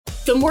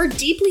the more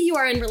deeply you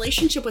are in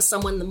relationship with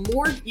someone, the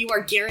more you are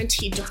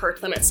guaranteed to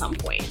hurt them at some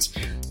point.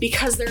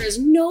 Because there is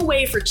no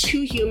way for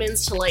two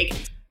humans to like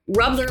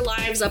rub their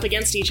lives up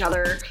against each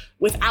other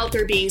without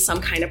there being some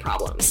kind of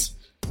problems.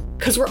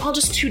 Because we're all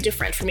just too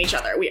different from each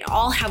other. We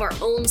all have our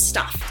own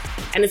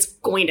stuff, and it's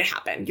going to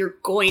happen. You're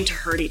going to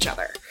hurt each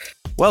other.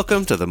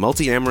 Welcome to the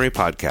Multi-Amory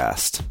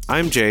Podcast.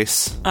 I'm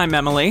Jace. I'm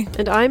Emily.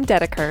 And I'm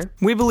Dedeker.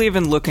 We believe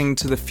in looking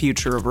to the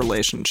future of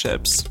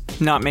relationships,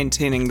 not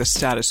maintaining the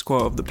status quo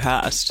of the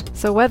past.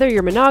 So whether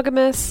you're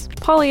monogamous,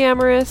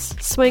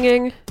 polyamorous,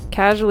 swinging,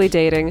 casually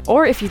dating,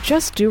 or if you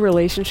just do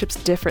relationships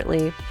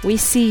differently, we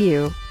see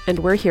you, and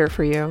we're here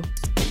for you.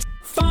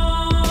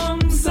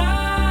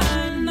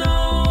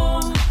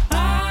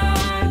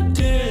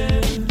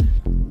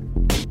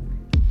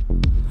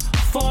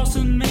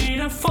 Forcing me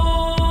to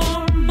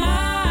form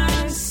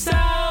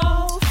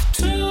myself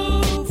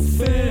to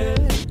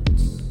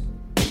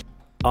fit.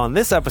 On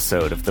this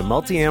episode of the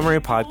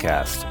Multi-Amory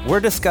Podcast, we're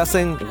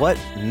discussing what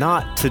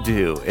not to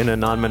do in a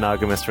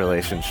non-monogamous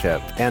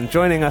relationship. And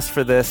joining us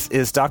for this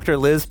is Dr.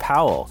 Liz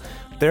Powell.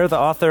 They're the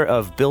author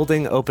of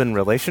Building Open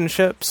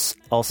Relationships,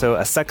 also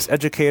a sex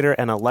educator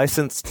and a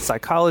licensed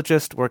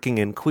psychologist working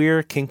in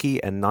queer,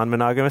 kinky, and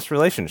non-monogamous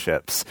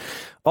relationships.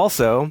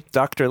 Also,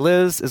 Dr.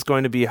 Liz is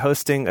going to be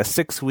hosting a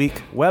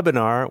 6-week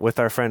webinar with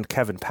our friend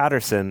Kevin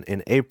Patterson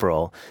in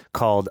April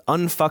called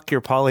Unfuck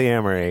Your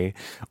Polyamory,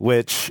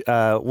 which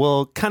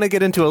we'll kind of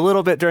get into a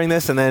little bit during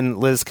this, and then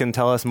Liz can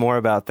tell us more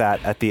about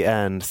that at the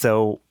end.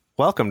 So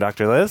welcome,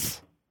 Dr. Liz.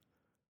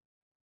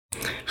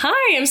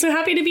 Hi, I'm so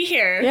happy to be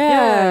here.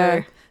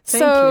 Yeah.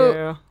 Thank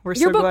you. We're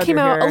so your book glad came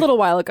you're out here. a little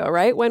while ago,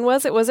 right? When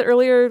was it? Was it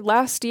earlier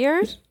last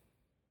year?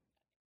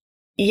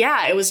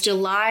 Yeah, it was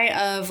July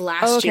of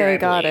last year, I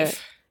got believe.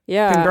 it.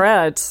 Yeah.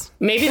 Congrats.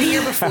 Maybe the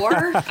year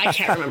before? I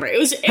can't remember. It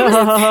was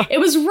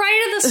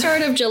right at the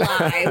start of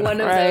July, one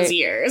of those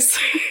years.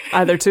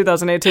 Either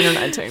 2018 or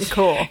 19.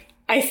 Cool.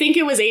 I think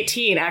it was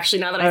 18,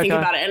 actually, now that I think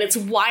about it. And it's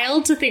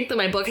wild to think that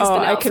my book has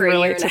been out for a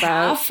year and a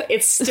half.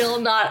 It's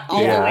still not all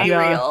the way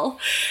real.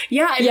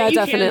 Yeah,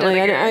 definitely.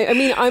 And I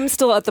mean, I'm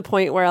still at the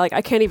point where like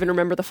I can't even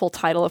remember the full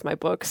title of my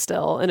book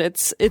still, and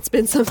it's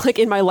been some like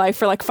in my life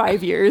for like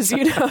 5 years.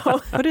 You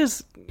know,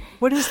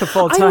 What is the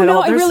full title? I don't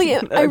know. I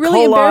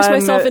really embarrassed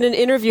myself in an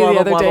interview the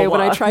other day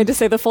when I tried to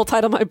say the full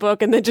title of my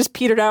book, and then just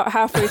petered out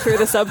halfway through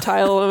the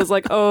subtitle, and was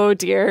like, oh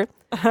dear.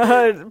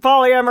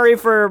 Polyamory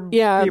for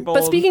people.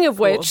 But speaking of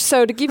which,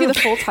 so to give you the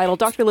full title,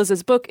 Dr.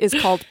 Liz's book is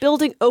called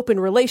Building Open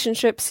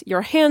Relationships,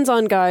 Your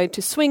Hands-On Guide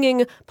to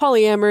Swinging,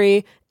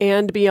 Polyamory,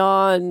 and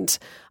Beyond.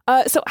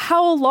 So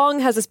how long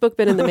has this book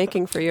been in the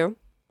making for you?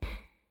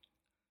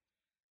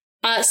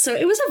 So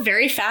it was a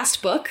very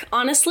fast book,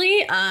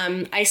 honestly.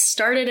 I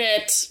started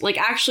it,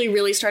 actually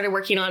really started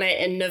working on it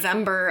in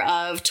November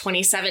of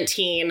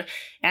 2017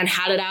 and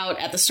had it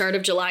out at the start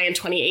of July in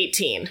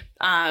 2018.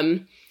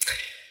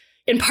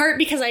 In part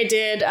because I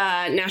did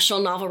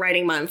National Novel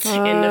Writing Month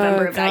in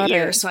November of that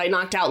year. So I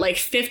knocked out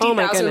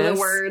 50,000 of the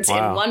words in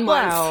 1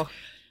 month,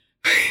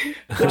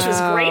 which was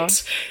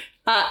great.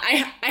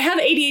 I have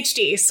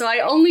ADHD, so I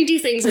only do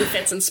things in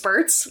fits and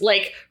spurts.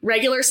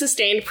 Regular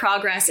sustained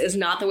progress is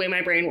not the way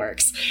my brain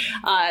works.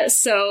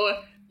 So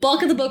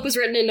bulk of the book was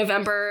written in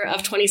November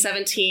of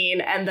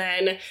 2017, and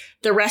then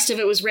the rest of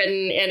it was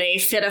written in a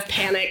fit of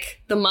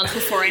panic the month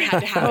before I had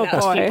to have it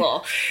out to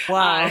people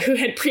who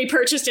had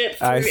pre-purchased it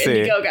through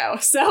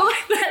Indiegogo. So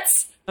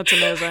that's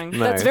amazing. Nice.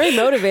 That's very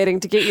motivating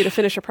to get you to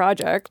finish a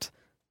project.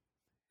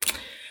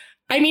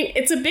 I mean,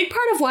 it's a big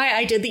part of why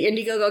I did the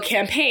Indiegogo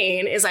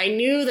campaign is I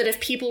knew that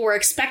if people were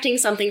expecting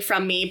something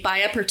from me by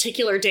a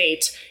particular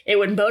date, it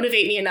would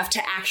motivate me enough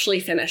to actually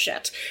finish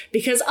it.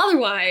 Because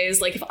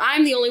otherwise, if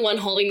I'm the only one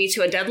holding me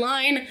to a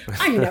deadline,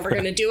 I'm never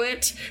going to do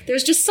it.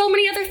 There's just so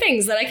many other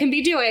things that I can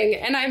be doing,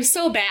 and I'm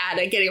so bad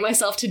at getting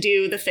myself to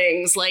do the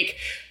things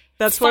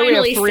That's why we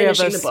have 3 of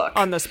us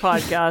on this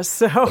podcast,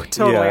 so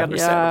totally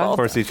understandable.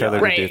 Force each other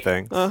to do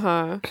things.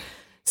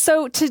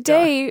 So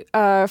today,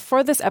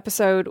 for this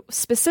episode,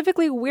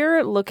 specifically,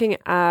 we're looking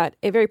at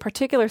a very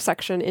particular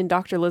section in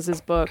Dr.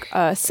 Liz's book,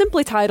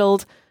 simply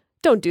titled,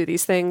 Don't Do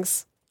These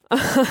Things.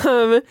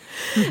 And,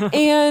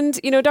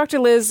 Dr.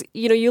 Liz,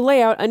 you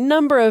lay out a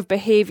number of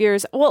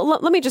behaviors. Well,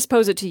 let me just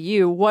pose it to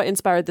you. What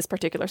inspired this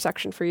particular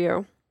section for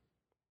you?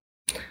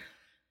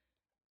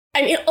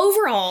 I mean,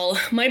 overall,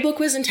 my book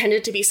was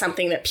intended to be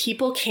something that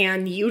people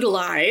can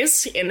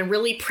utilize in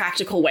really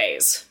practical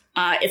ways.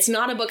 It's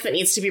not a book that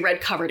needs to be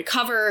read cover to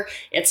cover.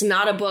 It's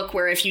not a book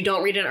where if you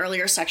don't read an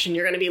earlier section,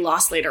 you're going to be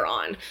lost later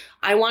on.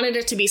 I wanted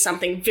it to be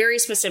something very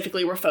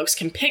specifically where folks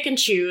can pick and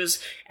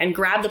choose and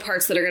grab the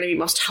parts that are going to be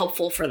most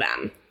helpful for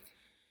them.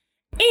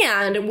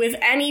 And with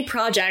any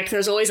project,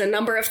 there's always a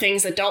number of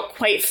things that don't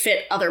quite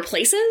fit other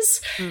places.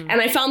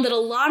 And I found that a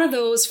lot of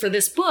those for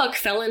this book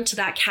fell into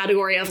that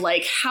category of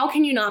how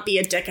can you not be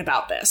a dick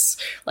about this?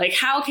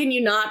 How can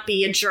you not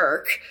be a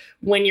jerk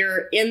when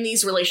you're in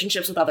these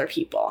relationships with other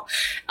people?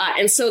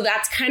 And so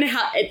that's kind of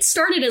how it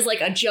started, as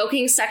a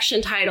joking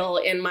section title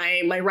in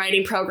my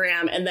writing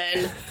program, and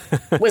then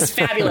was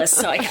fabulous.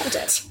 So I kept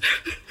it.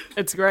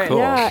 It's great. Cool.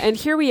 Yeah, and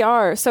here we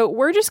are. So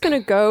we're just going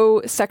to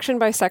go section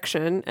by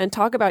section and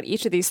talk about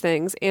each of these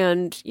things.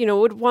 And,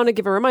 would want to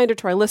give a reminder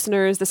to our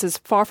listeners, this is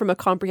far from a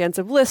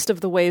comprehensive list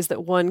of the ways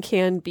that one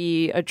can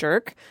be a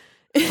jerk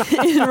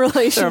in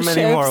relationships. There are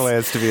many more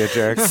ways to be a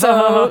jerk.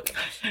 So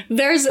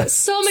there's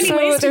so many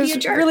ways to be a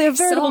jerk. Really a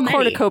veritable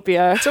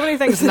cornucopia. So many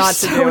things not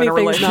to do So in many a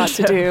things not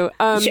to relationship.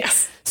 do.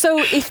 Yes. So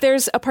if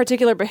there's a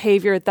particular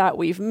behavior that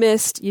we've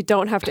missed, you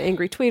don't have to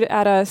angry tweet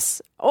at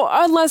us. Or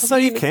unless So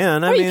you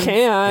can. You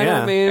can.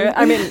 Yeah.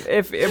 I mean,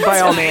 if by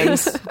all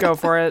means, go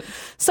for it.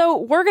 So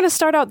we're going to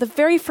start out. The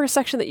very first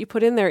section that you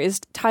put in there is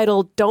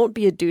titled "Don't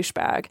Be a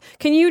Douchebag."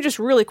 Can you just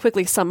really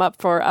quickly sum up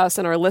for us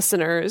and our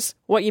listeners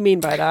what you mean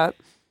by that?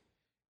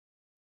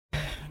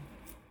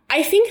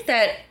 I think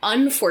that,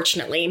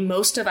 unfortunately,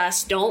 most of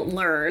us don't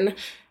learn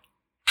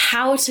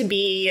how to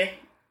be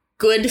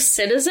good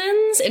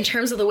citizens in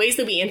terms of the ways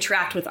that we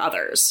interact with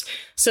others.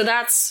 So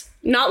that's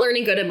not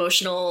learning good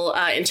emotional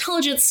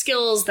intelligence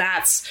skills.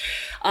 That's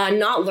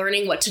not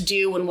learning what to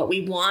do when what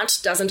we want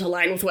doesn't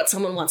align with what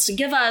someone wants to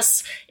give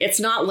us. It's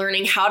not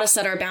learning how to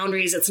set our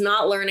boundaries. It's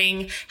not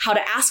learning how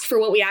to ask for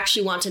what we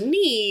actually want and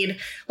need.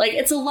 Like,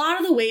 it's a lot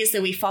of the ways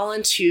that we fall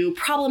into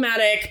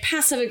problematic,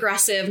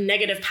 passive-aggressive,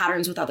 negative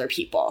patterns with other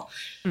people.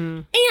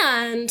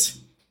 And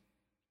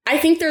I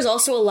think there's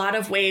also a lot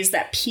of ways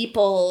that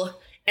people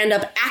end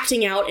up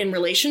acting out in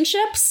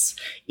relationships,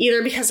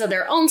 either because of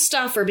their own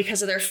stuff or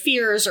because of their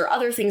fears or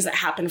other things that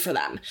happen for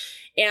them.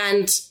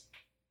 And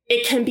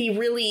it can be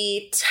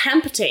really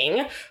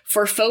tempting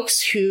for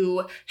folks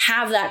who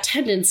have that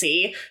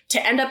tendency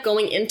to end up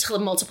going into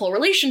multiple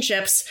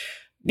relationships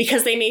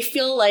because they may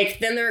feel like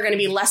then there are going to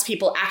be less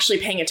people actually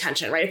paying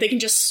attention, right? If they can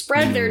just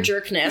spread their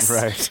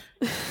jerkness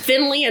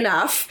thinly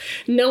enough,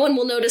 no one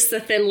will notice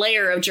the thin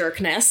layer of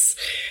jerkness,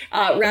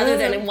 rather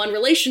than in one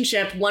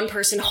relationship, one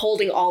person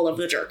holding all of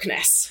the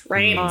jerkness,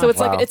 right? So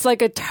it's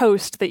like a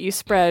toast that you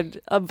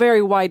spread, a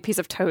very wide piece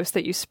of toast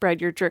that you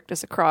spread your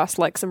jerkness across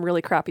like some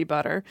really crappy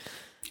butter.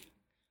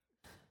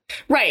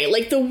 Right,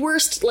 like the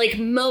worst, like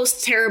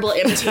most terrible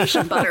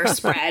imitation butter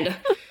spread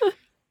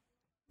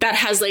that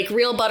has like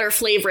real butter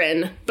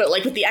flavorin, but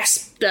like with the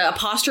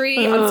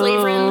apostrophe on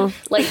flavorin,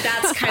 like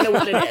that's kind of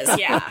what it is.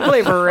 Yeah,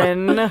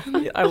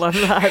 Flavorin. I love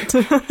that.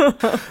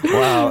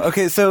 Wow.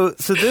 Okay, so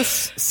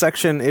this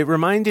section, it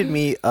reminded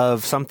me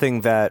of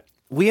something that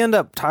we end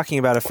up talking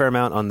about a fair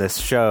amount on this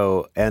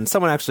show, and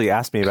someone actually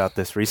asked me about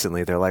this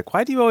recently. They're like,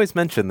 "Why do you always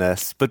mention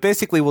this?" But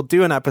basically, we'll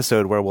do an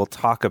episode where we'll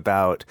talk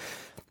about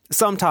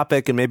some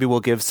topic, and maybe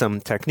we'll give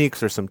some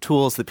techniques or some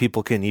tools that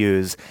people can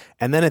use,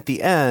 and then at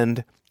the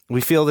end, we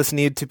feel this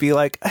need to be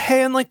like,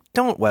 hey, and like,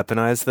 don't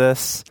weaponize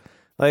this.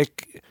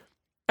 Like,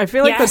 I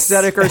feel like that's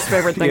Dedeker's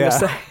favorite thing to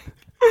say.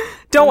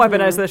 Don't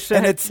weaponize this shit.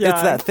 And it's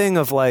that thing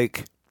of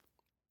like,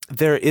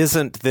 there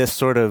isn't this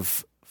sort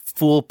of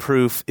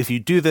foolproof, if you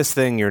do this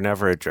thing, you're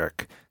never a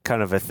jerk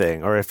kind of a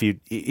thing. Or if you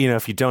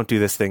don't do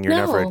this thing, you're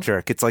never a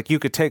jerk. It's like you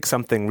could take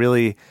something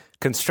really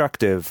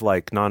constructive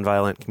like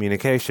nonviolent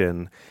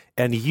communication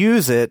and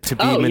use it to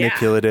be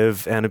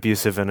manipulative and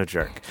abusive and a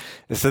jerk.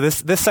 So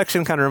this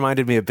section kind of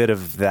reminded me a bit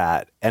of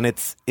that. And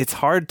it's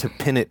hard to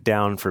pin it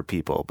down for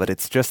people, but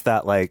it's just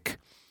that like...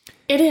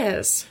 It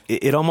is.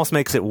 It almost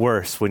makes it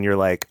worse when you're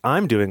like,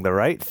 I'm doing the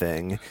right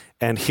thing,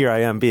 and here I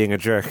am being a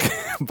jerk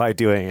by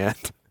doing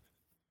it.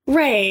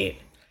 Right.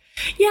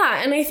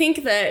 Yeah, and I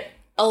think that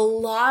a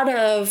lot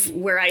of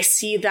where I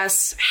see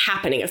this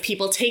happening, of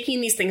people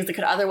taking these things that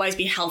could otherwise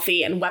be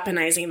healthy and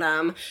weaponizing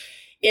them,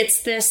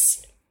 it's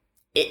this...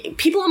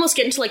 people almost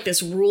get into like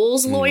this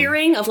rules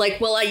lawyering of like,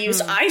 well, I use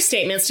I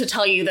statements to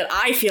tell you that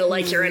I feel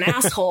like you're an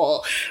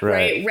asshole,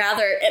 right?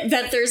 Rather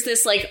that there's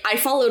this like, I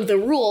followed the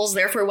rules,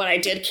 therefore what I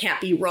did can't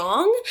be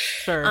wrong.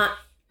 Sure.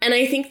 And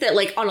I think that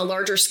like on a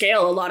larger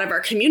scale, a lot of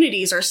our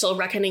communities are still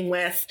reckoning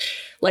with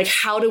like,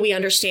 how do we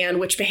understand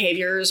which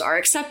behaviors are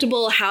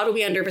acceptable? How do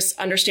we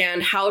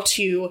understand how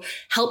to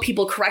help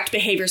people correct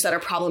behaviors that are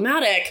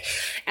problematic?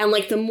 And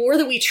like, the more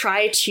that we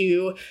try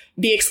to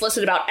be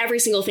explicit about every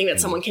single thing that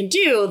someone can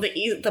do,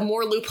 the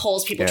more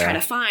loopholes people try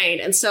to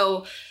find. And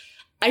so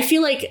I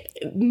feel like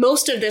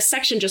most of this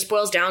section just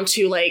boils down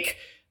to like,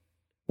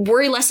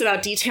 worry less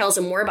about details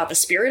and more about the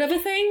spirit of a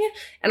thing.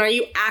 And are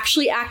you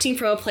actually acting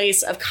from a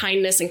place of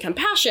kindness and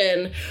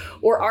compassion,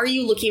 or are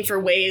you looking for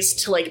ways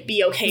to like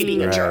be okay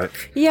being a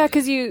jerk? Yeah,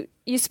 because you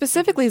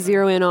specifically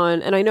zero in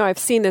on, and I know I've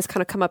seen this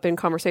kind of come up in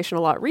conversation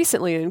a lot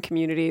recently in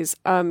communities,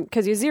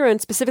 because you zero in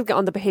specifically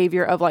on the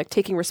behavior of like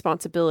taking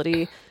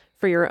responsibility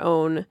for your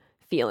own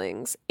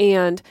feelings.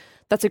 And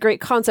that's a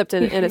great concept,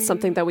 and it's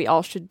something that we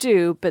all should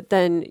do. But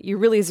then you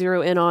really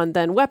zero in on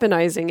then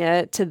weaponizing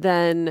it to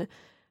then...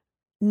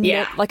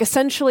 like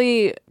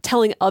essentially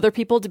telling other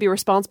people to be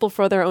responsible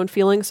for their own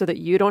feelings so that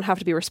you don't have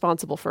to be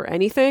responsible for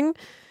anything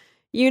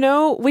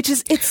which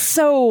is, it's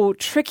so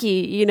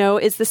tricky,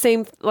 it's the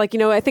same,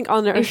 I think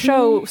on our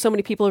show, so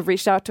many people have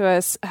reached out to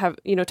us,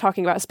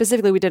 talking about,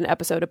 specifically we did an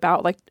episode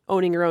about like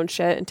owning your own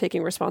shit and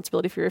taking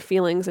responsibility for your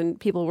feelings, and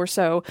people were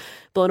so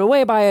blown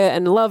away by it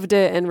and loved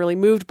it and really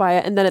moved by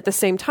it. And then at the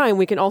same time,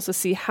 we can also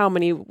see how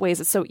many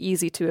ways it's so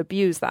easy to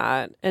abuse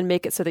that and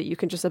make it so that you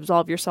can just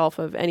absolve yourself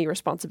of any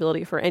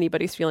responsibility for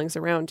anybody's feelings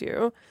around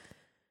you.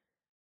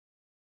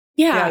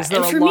 Yeah, is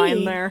there a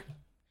line there?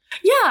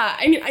 Yeah,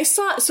 I mean, I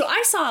saw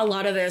a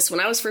lot of this when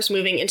I was first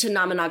moving into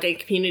non-monogamy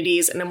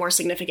communities in a more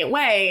significant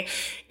way,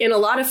 in a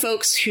lot of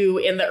folks who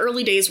in the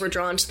early days were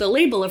drawn to the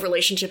label of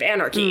relationship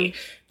anarchy.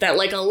 That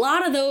like a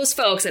lot of those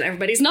folks, and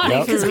everybody's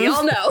nodding because we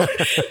all know,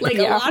 like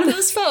a lot of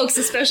those folks,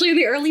 especially in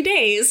the early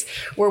days,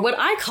 were what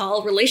I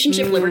call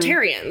relationship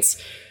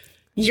libertarians.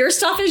 Your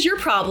stuff is your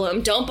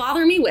problem. Don't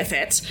bother me with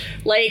it.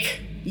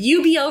 Like,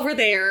 you be over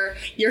there.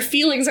 Your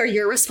feelings are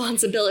your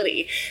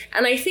responsibility.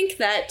 And I think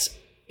that,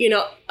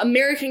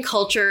 American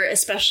culture,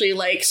 especially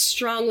like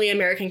strongly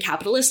American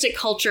capitalistic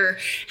culture,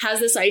 has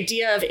this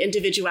idea of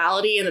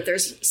individuality and that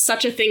there's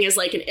such a thing as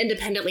like an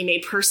independently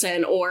made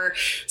person or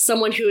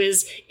someone who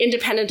is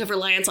independent of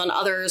reliance on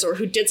others or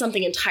who did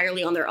something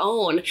entirely on their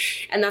own.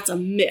 And that's a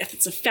myth.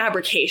 It's a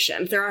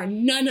fabrication. There are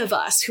none of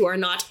us who are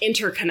not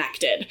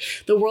interconnected.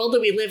 The world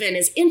that we live in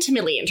is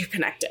intimately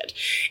interconnected.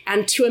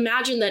 And to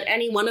imagine that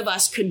any one of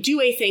us could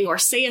do a thing or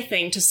say a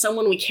thing to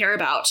someone we care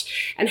about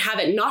and have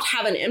it not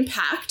have an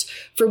impact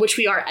for which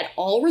we are at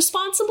all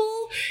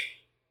responsible,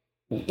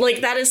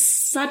 like that is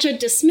such a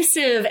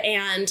dismissive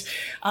and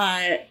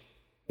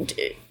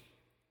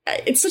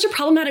it's such a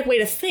problematic way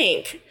to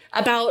think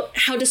about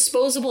how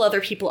disposable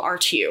other people are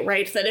to you,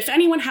 right? That if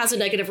anyone has a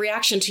negative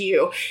reaction to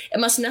you, it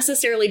must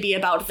necessarily be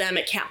about them.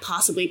 It can't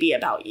possibly be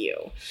about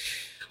you.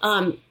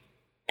 And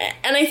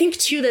I think,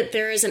 too, that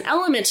there is an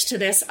element to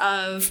this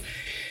of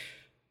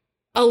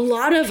a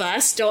lot of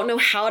us don't know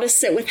how to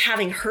sit with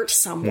having hurt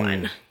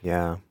someone.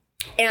 Yeah.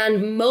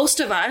 And most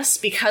of us,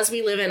 because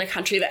we live in a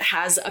country that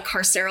has a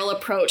carceral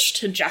approach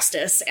to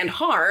justice and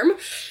harm,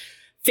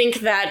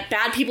 think that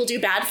bad people do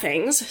bad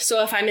things.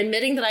 So if I'm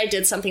admitting that I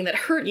did something that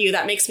hurt you,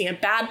 that makes me a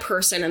bad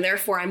person, and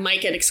therefore I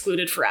might get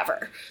excluded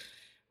forever.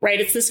 Right?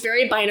 It's this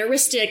very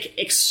binaristic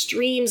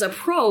extremes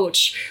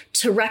approach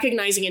to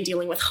recognizing and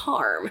dealing with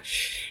harm.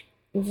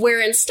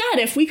 Where instead,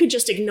 if we could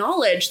just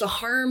acknowledge the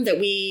harm that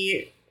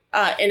we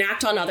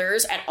enact on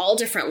others at all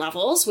different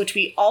levels, which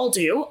we all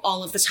do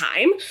all of the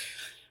time,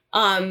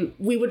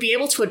 we would be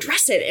able to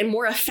address it in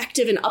more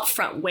effective and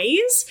upfront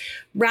ways,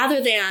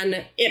 rather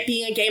than it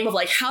being a game of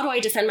like, how do I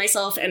defend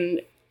myself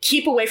and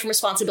keep away from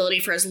responsibility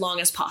for as long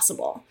as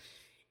possible?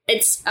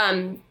 It's,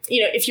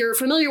 if you're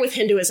familiar with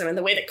Hinduism and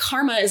the way that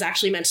karma is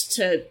actually meant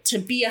to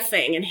be a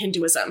thing in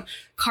Hinduism,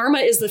 karma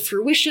is the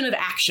fruition of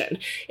action.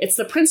 It's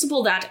the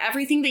principle that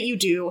everything that you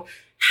do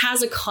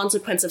has a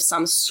consequence of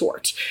some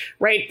sort,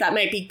 right? That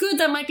might be good,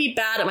 that might be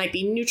bad, it might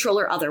be neutral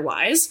or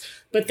otherwise,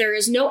 but there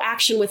is no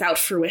action without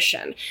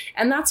fruition.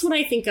 And that's what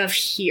I think of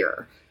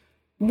here.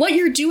 What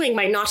you're doing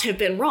might not have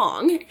been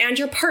wrong, and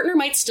your partner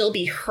might still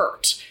be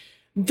hurt.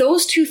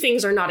 Those two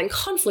things are not in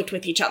conflict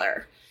with each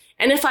other.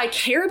 And if I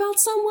care about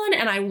someone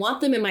and I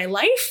want them in my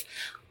life,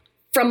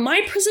 from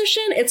my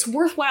position, it's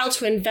worthwhile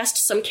to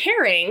invest some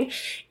caring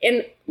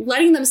in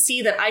letting them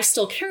see that I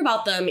still care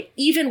about them,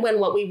 even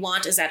when what we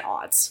want is at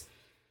odds.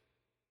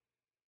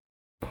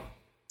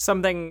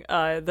 Something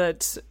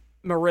that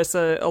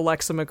Marissa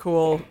Alexa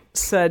McCool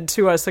said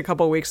to us a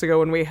couple weeks ago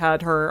when we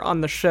had her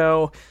on the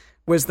show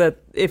was that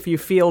if you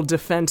feel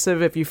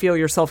defensive, if you feel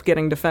yourself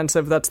getting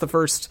defensive, that's the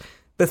first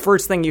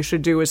thing you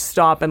should do is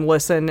stop and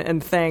listen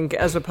and think,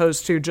 as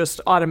opposed to just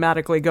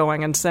automatically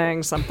going and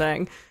saying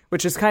something,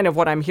 which is kind of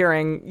what I'm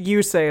hearing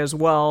you say as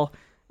well.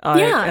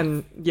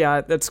 And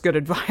yeah, that's good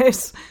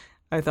advice,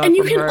 I thought. And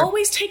you can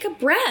always take a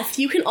breath.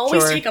 You can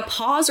always take a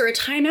pause or a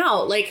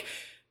timeout. Like,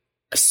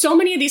 so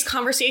many of these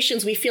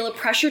conversations, we feel a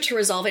pressure to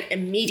resolve it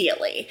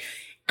immediately.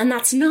 And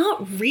that's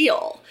not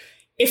real.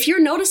 If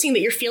you're noticing that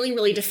you're feeling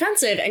really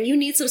defensive and you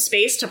need some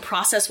space to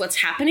process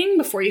what's happening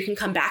before you can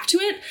come back to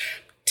it,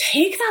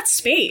 take that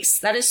space.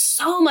 That is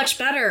so much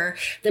better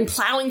than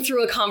plowing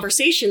through a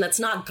conversation that's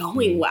not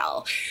going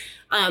well.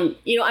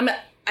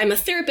 I'm a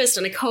therapist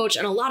and a coach,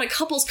 and a lot of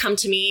couples come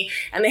to me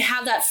and they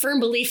have that firm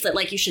belief that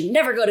like you should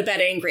never go to bed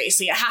angry,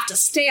 so you have to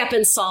stay up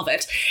and solve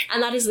it.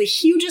 And that is the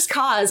hugest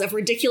cause of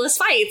ridiculous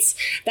fights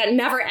that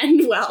never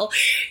end well.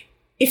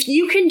 If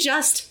you can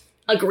just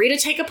agree to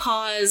take a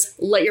pause,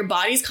 let your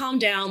bodies calm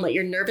down, let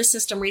your nervous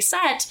system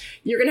reset,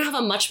 you're going to have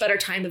a much better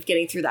time of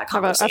getting through that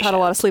conversation. I've had a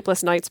lot of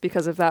sleepless nights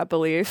because of that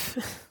belief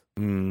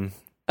of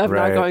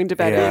not going to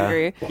bed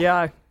angry.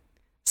 Yeah.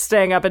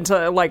 Staying up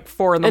until like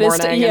 4 a.m. and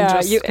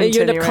just you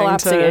end up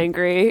collapsing to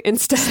angry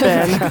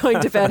instead of going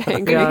to bed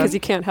angry because you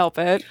can't help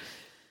it.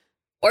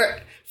 Or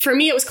for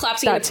me, it was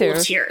collapsing in a pool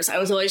of tears. I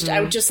was always,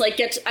 I would just like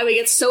I would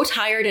get so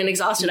tired and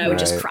exhausted, I would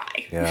just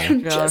cry.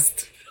 Yeah.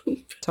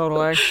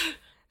 Totally.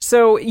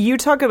 So you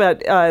talk about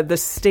the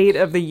State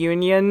of the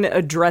Union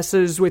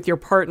addresses with your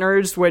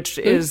partners, which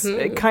is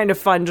kind of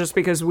fun just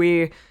because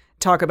we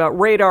talk about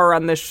Radar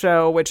on this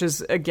show, which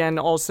is, again,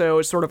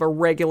 also sort of a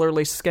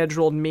regularly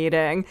scheduled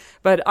meeting.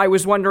 But I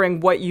was wondering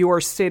what your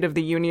State of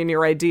the Union,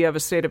 your idea of a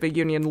State of the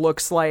Union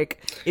looks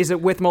like. Is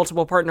it with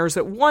multiple partners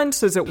at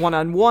once? Is it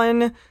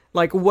one-on-one?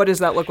 Like, what does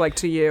that look like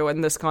to you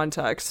in this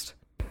context?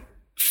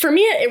 For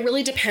me, it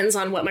really depends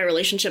on what my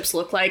relationships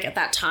look like at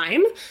that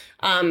time.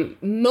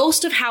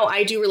 Most of how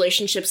I do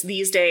relationships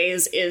these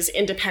days is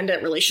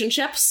independent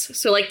relationships.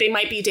 So like they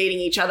might be dating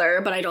each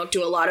other, but I don't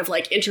do a lot of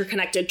like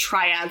interconnected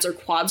triads or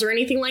quads or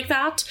anything like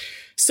that.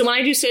 So when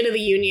I do State of the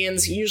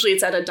Unions, usually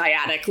it's at a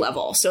dyadic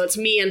level. So it's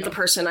me and the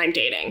person I'm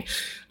dating.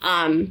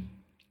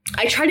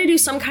 I try to do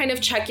some kind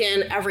of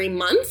check-in every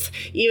month,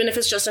 even if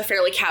it's just a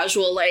fairly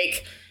casual,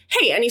 like,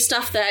 hey, any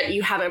stuff that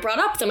you haven't brought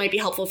up that might be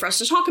helpful for us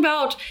to talk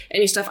about,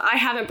 any stuff I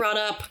haven't brought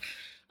up.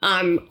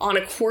 On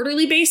a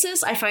quarterly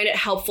basis, I find it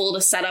helpful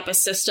to set up a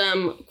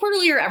system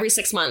quarterly or every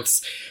 6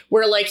 months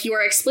where like you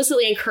are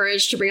explicitly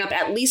encouraged to bring up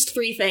at least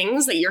 3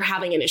 things that you're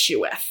having an issue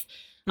with.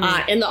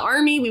 In the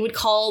Army, we would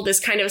call this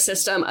kind of a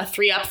system a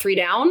 3 up, 3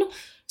 down.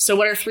 So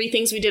what are 3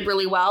 things we did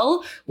really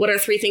well? What are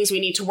 3 things we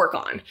need to work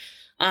on?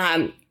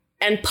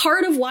 And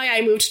part of why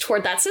I moved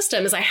toward that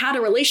system is I had a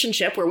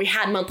relationship where we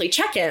had monthly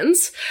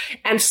check-ins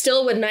and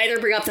still would neither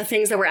bring up the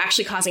things that were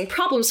actually causing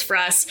problems for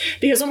us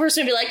because one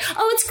person would be like,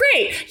 oh, it's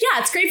great. Yeah,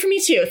 it's great for me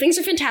too. Things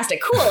are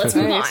fantastic. Cool. Let's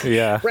move on.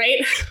 Yeah.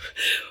 Right?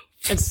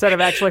 Instead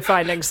of actually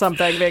finding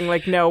something, being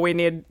like, no, we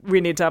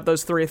need to have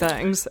those 3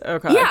 things.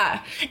 Okay.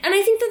 Yeah. And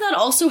I think that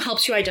also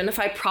helps you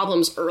identify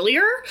problems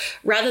earlier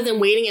rather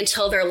than waiting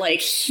until they're like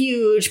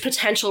huge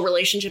potential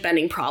relationship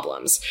ending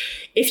problems.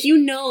 If you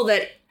know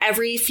that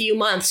every few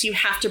months you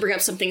have to bring up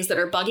some things that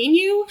are bugging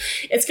you,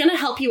 it's going to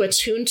help you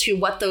attune to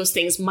what those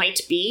things might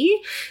be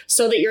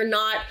so that you're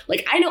not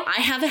like, I know I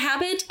have a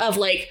habit of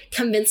like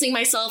convincing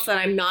myself that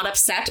I'm not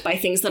upset by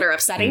things that are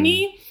upsetting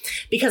me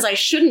because I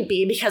shouldn't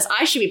be, because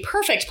I should be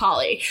perfect,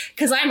 Polly,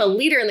 because I'm a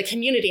leader in the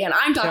community and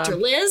I'm Dr.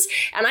 Liz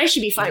and I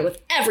should be fine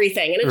with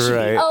everything and it should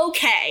be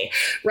okay.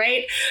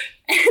 Right.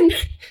 And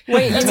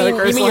wait,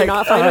 you mean you're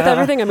not fine with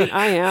everything? I mean,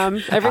 I am.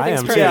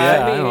 Everything's perfect.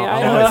 I don't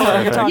know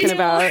what you're talking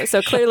about.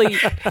 So clearly,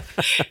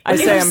 I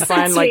say I'm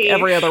fine like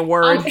every other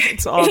word.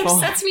 It's awful. It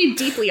upsets me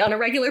deeply on a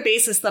regular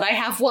basis that I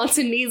have wants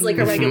and needs like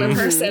a regular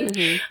person.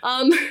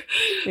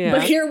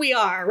 But here we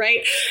are,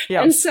 right?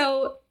 Yep. And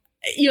so,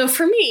 you know,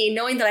 for me,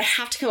 knowing that I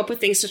have to come up with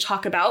things to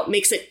talk about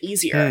makes it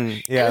easier.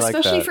 And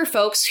especially like for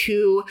folks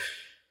who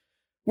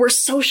were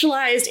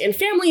socialized in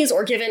families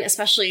or given,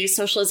 especially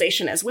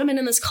socialization as women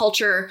in this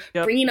culture,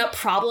 bringing up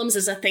problems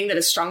is a thing that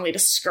is strongly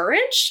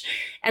discouraged.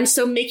 And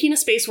so making a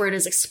space where it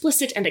is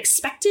explicit and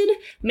expected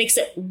makes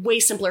it way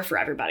simpler for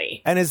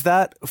everybody. And is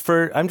that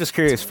I'm just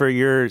curious, for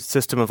your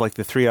system of like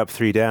the 3 up,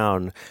 3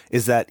 down,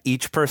 is that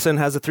each person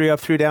has a 3 up,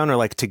 3 down, or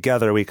like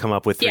together we come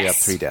up with 3 up,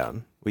 3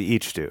 down? We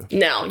each do.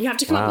 No, you have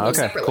to come up with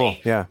them separately. Cool.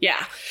 Yeah.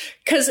 Yeah.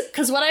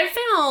 Because what I've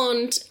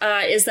found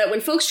is that when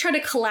folks try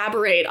to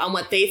collaborate on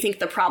what they think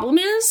the problem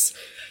is,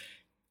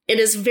 it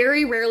is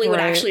very rarely what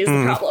actually is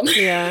the problem.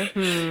 Yeah.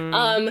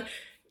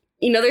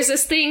 You know, there's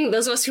this thing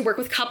those of us who work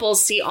with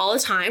couples see all the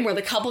time where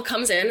the couple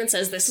comes in and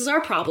says, this is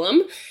our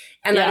problem.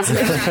 And that is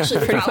never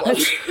actually the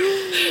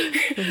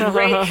problem.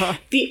 Right?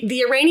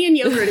 The Iranian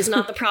yogurt is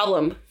not the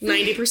problem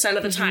 90%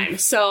 of the time.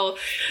 So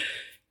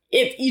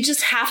you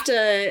just have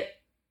to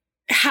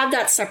have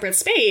that separate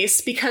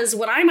space because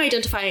what I'm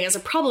identifying as a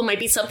problem might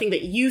be something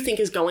that you think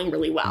is going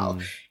really well.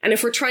 And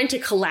if we're trying to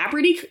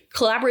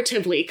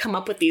collaboratively come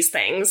up with these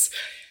things,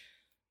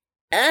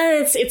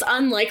 it's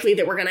unlikely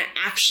that we're going to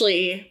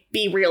actually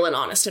be real and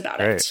honest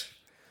about it.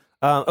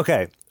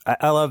 Okay.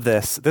 I love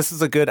this. I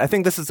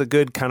think this is a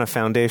good kind of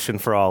foundation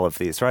for all of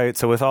these, right?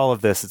 So with all of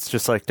this, it's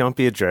just like, don't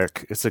be a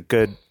jerk. It's a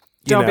good,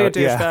 don't be a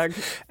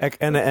douchebag.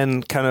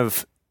 And kind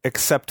of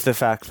accept the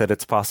fact that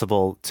it's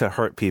possible to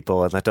hurt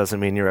people, and that doesn't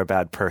mean you're a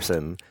bad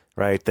person,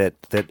 right? That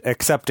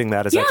accepting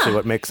that is actually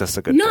what makes us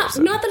a good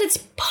person. Not that it's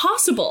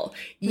possible.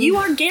 You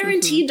are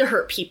guaranteed to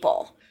hurt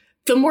people.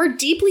 The more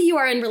deeply you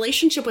are in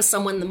relationship with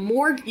someone, the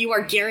more you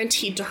are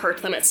guaranteed to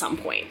hurt them at some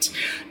point.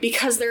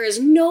 Because there is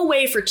no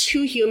way for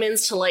 2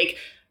 humans to like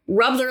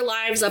rub their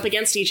lives up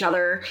against each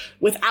other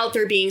without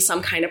there being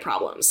some kind of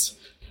problems.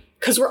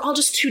 Because we're all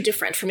just too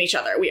different from each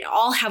other. We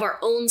all have our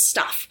own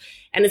stuff.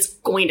 And it's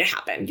going to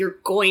happen. You're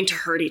going to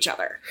hurt each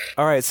other.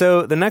 All right.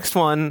 So the next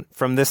one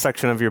from this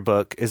section of your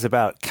book is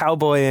about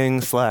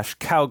cowboying /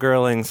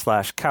 cowgirling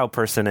 /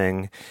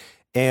 cowpersoning.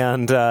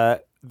 And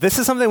this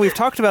is something we've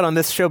talked about on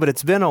this show, but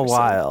it's been a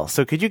while.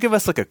 So could you give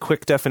us like a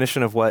quick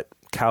definition of what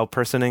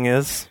cowpersoning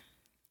is?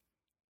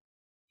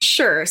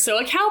 Sure. So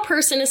a cow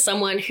person is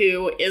someone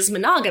who is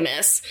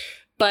monogamous,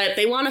 but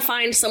they want to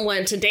find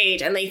someone to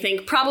date, and they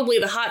think probably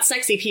the hot,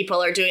 sexy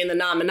people are doing the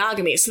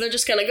non-monogamy. So they're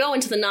just going to go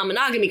into the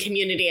non-monogamy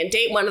community and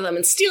date one of them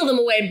and steal them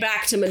away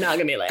back to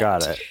monogamy land.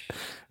 Got it.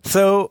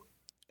 So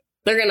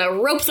they're going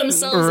to rope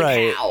themselves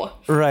a cow.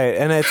 Right.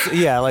 And it's,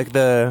 like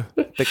the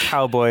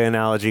cowboy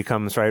analogy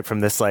comes right from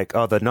this, like,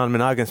 oh, the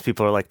non-monogamous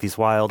people are like these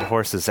wild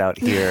horses out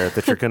here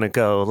that you're going to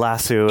go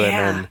lasso and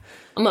then...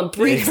 I'm going to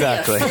break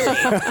Exactly.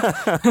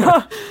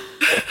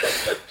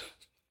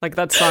 Like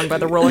that song by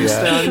the Rolling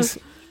Stones.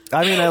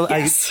 I mean,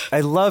 I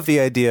love the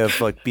idea of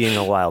like being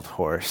a wild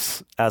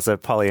horse as a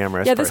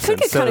polyamorous person. Yeah, this could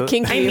get kind of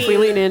kinky if we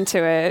lean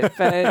into it,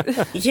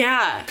 but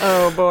Yeah.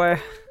 Oh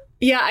boy.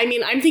 Yeah, I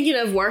mean, I'm thinking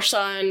of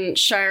Warsan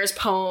Shire's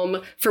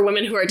poem for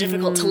women who are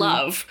difficult to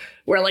love,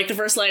 where like the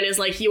first line is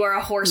like, you are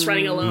a horse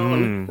running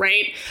alone,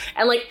 right?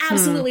 And like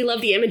absolutely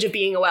love the image of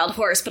being a wild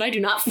horse, but I do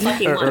not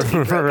fucking want to be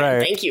broken. Right.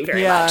 Thank you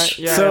very much.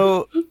 Yeah.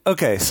 So,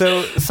 okay,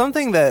 so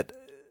something that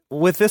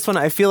with this one,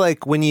 I feel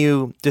like when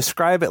you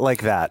describe it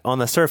like that, on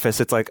the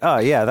surface, it's like, oh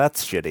yeah,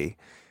 that's shitty.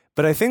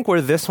 But I think where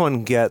this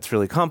one gets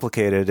really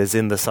complicated is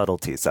in the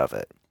subtleties of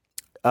it.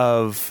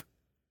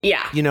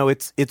 Yeah. You know,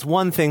 it's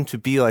one thing to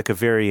be like a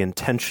very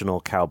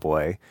intentional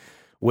cowboy,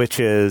 which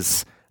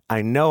is,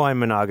 I know I'm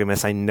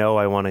monogamous. I know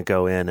I want to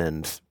go in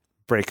and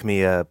break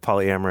me a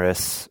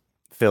polyamorous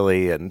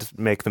filly and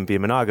make them be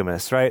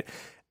monogamous, right?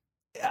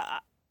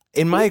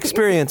 In my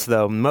experience,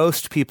 though,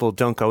 most people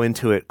don't go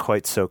into it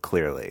quite so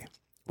clearly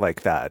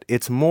like that.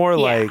 It's more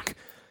like,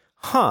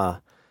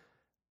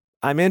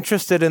 I'm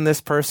interested in this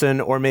person,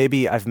 or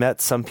maybe I've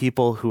met some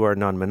people who are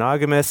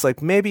non-monogamous.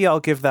 Like, maybe I'll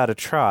give that a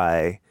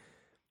try.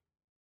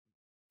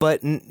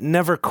 But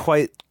never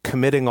quite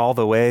committing all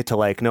the way to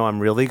like, no, I'm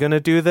really going to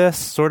do this.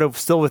 Sort of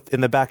still with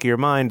in the back of your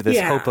mind, this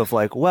hope of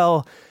like,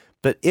 well,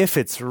 but if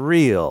it's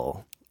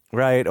real,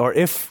 right? Or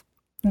if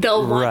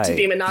they'll want to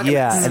be monogamous.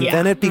 Yeah. And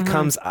then it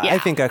becomes, I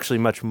think, actually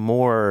much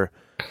more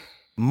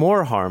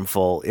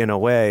harmful in a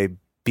way,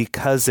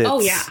 because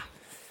it's,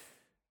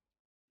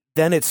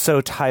 then it's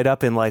so tied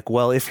up in like,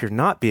 well, if you're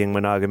not being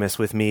monogamous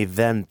with me,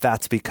 then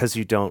that's because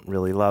you don't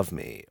really love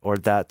me, or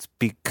that's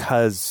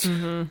because,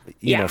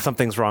 you know,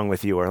 something's wrong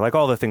with you, or like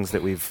all the things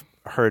that we've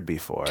heard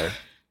before.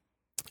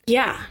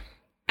 Yeah,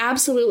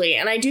 absolutely.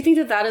 And I do think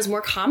that that is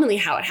more commonly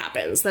how it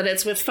happens, that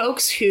it's with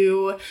folks who, you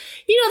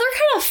know, they're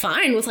kind of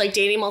fine with like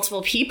dating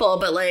multiple people,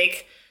 but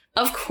like,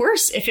 of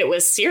course, if it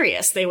was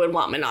serious, they would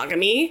want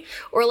monogamy.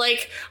 Or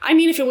like, I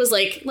mean, if it was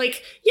like,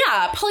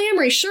 yeah,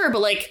 polyamory, sure, but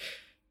like,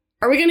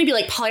 are we going to be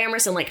like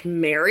polyamorous and like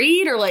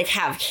married or like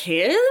have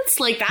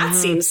kids? Like that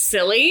seems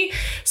silly.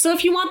 So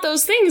if you want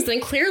those things, then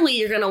clearly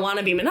you're going to want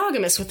to be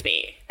monogamous with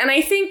me. And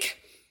I think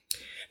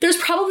there's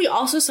probably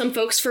also some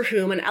folks for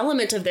whom an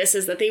element of this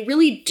is that they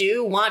really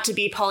do want to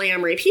be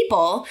polyamory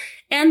people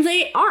and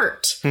they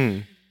aren't.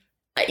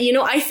 You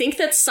know, I think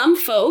that some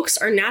folks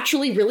are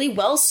naturally really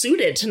well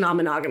suited to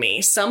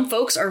non-monogamy. Some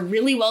folks are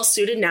really well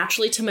suited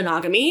naturally to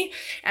monogamy,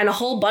 and a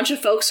whole bunch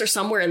of folks are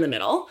somewhere in the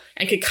middle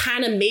and could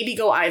kind of maybe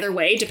go either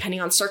way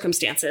depending on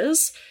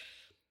circumstances.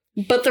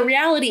 But the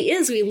reality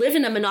is we live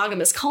in a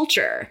monogamous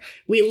culture.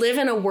 We live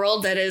in a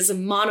world that is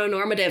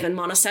mononormative and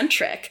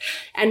monocentric,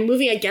 and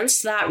moving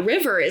against that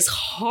river is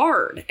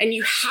hard, and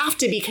you have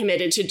to be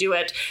committed to do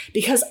it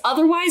because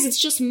otherwise it's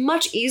just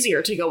much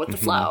easier to go with the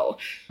flow.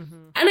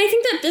 And I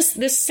think that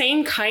this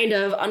same kind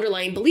of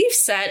underlying belief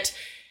set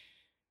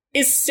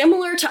is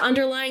similar to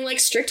underlying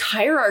like strict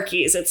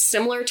hierarchies. It's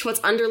similar to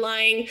what's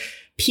underlying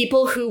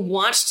people who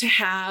want to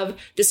have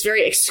this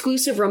very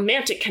exclusive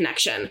romantic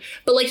connection.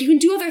 But like you can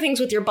do other things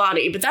with your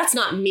body, but that's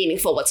not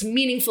meaningful. What's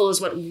meaningful is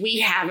what we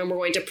have, and we're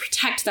going to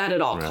protect that at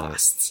all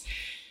costs.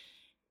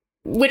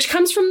 Which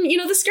comes from, you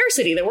know, the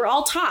scarcity that we're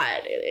all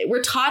taught.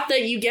 We're taught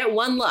that you get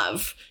one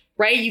love,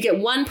 right? You get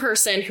one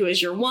person who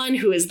is your one,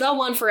 who is the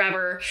one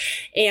forever,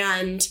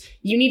 and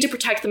you need to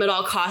protect them at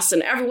all costs,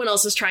 and everyone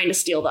else is trying to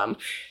steal them.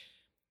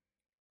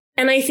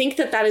 And I think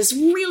that that is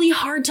really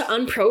hard to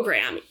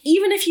unprogram,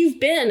 even if you've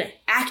been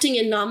acting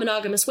in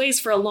non-monogamous ways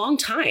for a long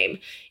time.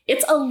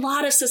 It's a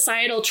lot of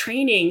societal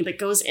training that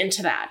goes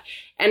into that.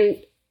 And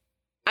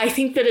I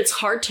think that it's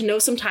hard to know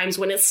sometimes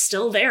when it's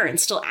still there and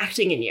still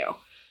acting in you.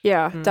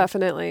 Yeah,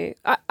 definitely.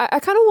 I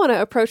kind of want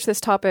to approach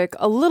this topic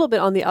a little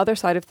bit on the other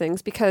side of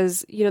things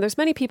because, you know, there's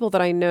many people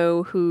that I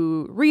know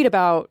who read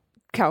about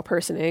cow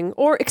personing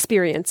or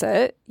experience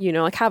it, you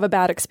know, like have a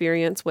bad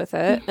experience with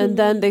it. And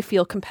then they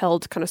feel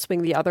compelled to kind of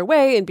swing the other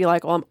way and be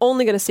like, well, I'm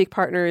only going to seek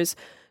partners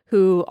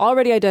who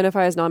already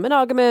identify as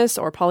non-monogamous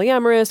or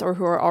polyamorous or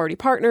who are already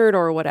partnered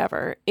or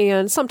whatever.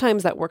 And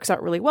sometimes that works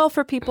out really well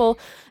for people.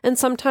 And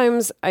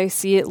sometimes I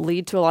see it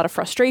lead to a lot of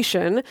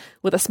frustration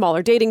with a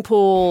smaller dating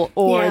pool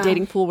or a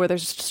dating pool where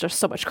there's just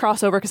so much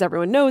crossover because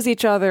everyone knows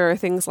each other or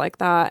things like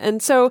that.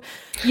 And so,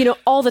 you know,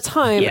 all the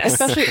time,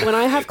 especially when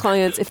I have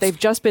clients, if they've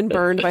just been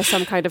burned by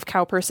some kind of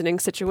cow personing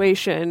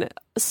situation,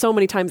 so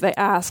many times they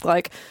ask,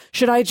 like,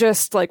 should I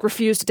just like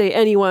refuse to date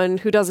anyone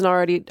who doesn't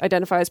already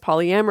identify as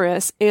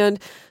polyamorous? And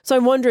so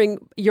I'm wondering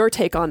your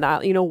take on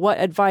that. You know, what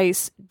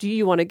advice do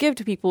you want to give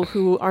to people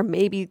who are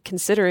maybe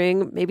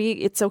considering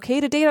maybe it's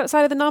okay to date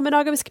outside of the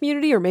non-monogamous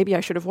community, or maybe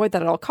I should avoid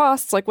that at all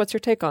costs? Like, what's your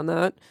take on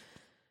that?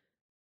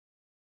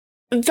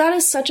 That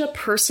is such a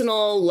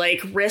personal,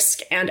 like, risk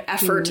and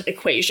effort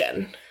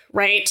equation,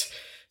 right?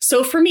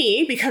 So for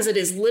me, because it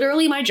is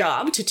literally my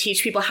job to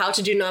teach people how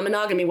to do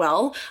non-monogamy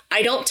well,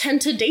 I don't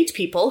tend to date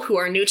people who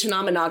are new to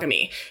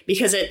non-monogamy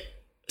because it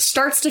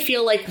starts to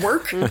feel like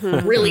work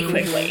really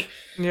quickly.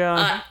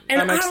 Yeah, and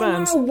that makes I don't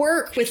want sense. to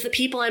work with the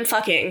people I'm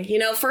fucking. You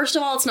know, first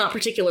of all, it's not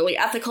particularly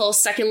ethical.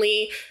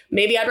 Secondly,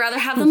 maybe I'd rather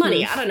have the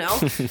money. I don't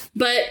know.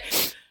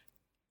 But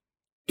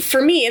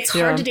for me, it's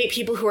hard to date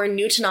people who are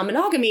new to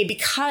non-monogamy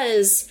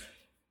because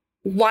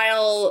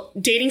while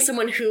dating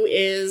someone who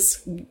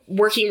is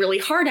working really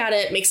hard at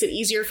it makes it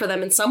easier for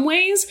them in some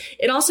ways,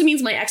 it also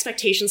means my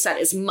expectation set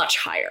is much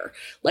higher.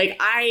 Like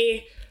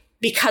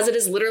because it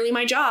is literally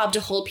my job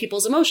to hold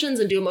people's emotions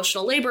and do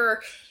emotional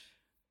labor,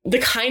 the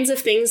kinds of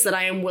things that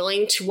I am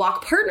willing to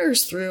walk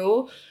partners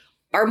through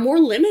are more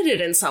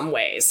limited in some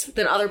ways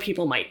than other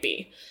people might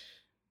be,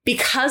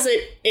 because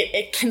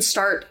it can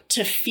start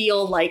to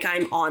feel like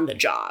I'm on the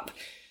job.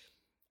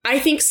 I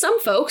think some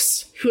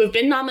folks who have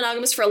been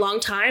non-monogamous for a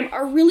long time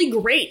are really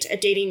great at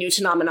dating new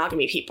to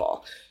non-monogamy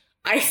people.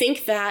 I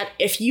think that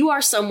if you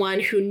are someone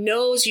who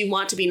knows you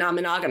want to be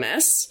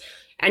non-monogamous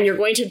and you're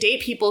going to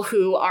date people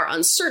who are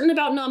uncertain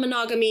about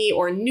non-monogamy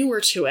or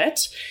newer to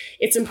it,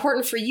 it's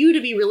important for you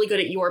to be really good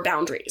at your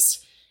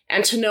boundaries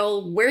and to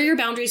know where your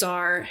boundaries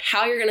are,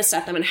 how you're going to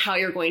set them, and how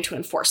you're going to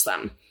enforce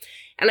them.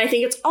 And I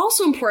think it's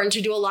also important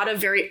to do a lot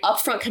of very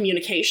upfront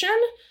communication.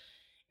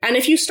 And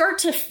if you start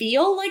to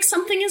feel like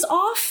something is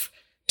off,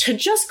 to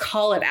just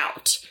call it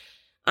out.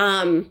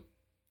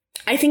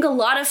 I think a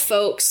lot of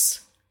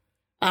folks,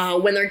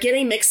 when they're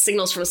getting mixed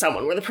signals from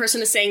someone, where the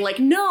person is saying like,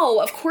 no,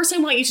 of course I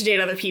want you to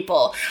date other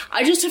people.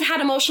 I just have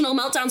had emotional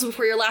meltdowns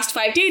before your last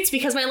 5 dates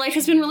because my life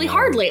has been really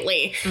hard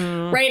lately,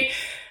 right?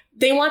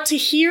 They want to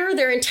hear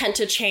their intent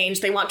to change.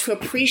 They want to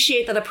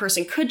appreciate that a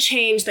person could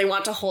change. They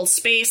want to hold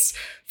space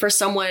for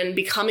someone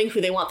becoming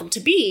who they want them to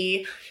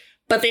be,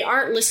 but they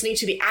aren't listening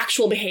to the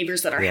actual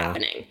behaviors that are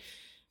happening.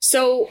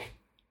 So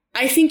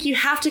I think you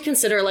have to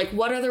consider, like,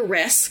 what are the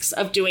risks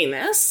of doing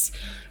this?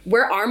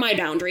 Where are my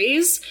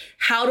boundaries?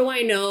 How do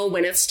I know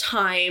when it's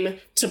time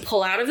to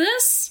pull out of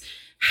this?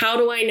 How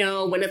do I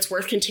know when it's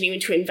worth continuing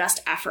to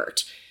invest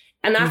effort?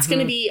 And that's going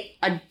to be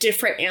a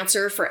different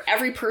answer for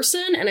every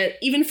person, and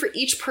even for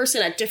each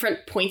person at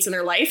different points in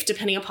their life,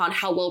 depending upon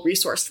how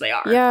well-resourced they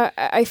are. Yeah,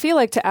 I feel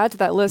like to add to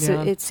that list,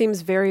 it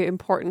seems very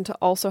important to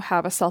also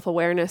have a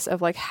self-awareness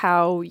of like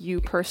how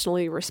you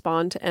personally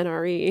respond to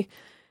NRE.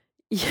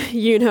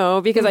 You know,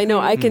 because I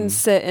know I can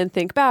sit and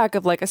think back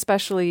of like,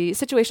 especially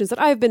situations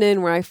that I've been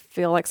in where I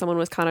feel like someone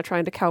was kind of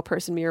trying to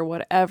cowperson me or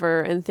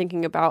whatever, and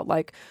thinking about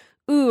like,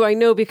 ooh, I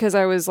know because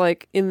I was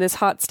like in this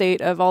hot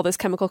state of all this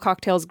chemical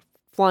cocktails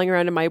flying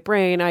around in my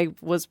brain, I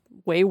was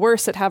way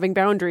worse at having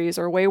boundaries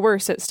or way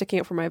worse at sticking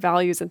up for my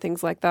values and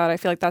things like that. I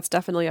feel like that's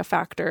definitely a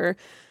factor,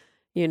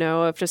 you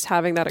know, of just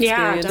having that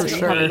experience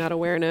and having that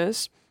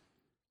awareness.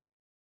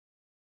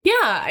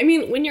 Yeah, I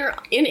mean, when you're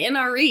in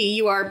NRE,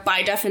 you are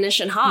by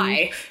definition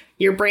high.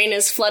 Your brain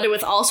is flooded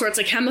with all sorts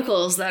of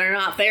chemicals that are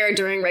not there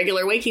during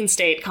regular waking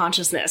state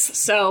consciousness.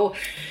 So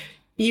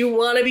you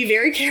want to be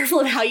very careful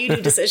of how you do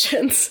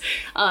decisions.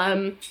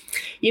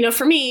 You know,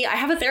 for me, I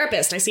have a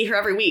therapist. I see her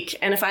every week.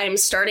 And if I'm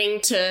starting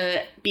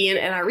to be in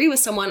NRE with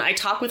someone, I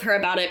talk with her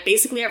about it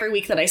basically every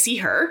week that I see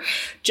her,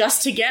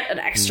 just to get an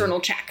external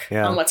check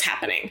on what's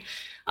happening.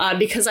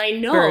 Because I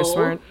know... Very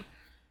smart.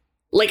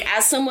 Like,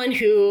 as someone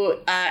who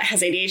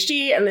has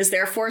ADHD and is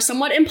therefore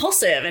somewhat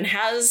impulsive and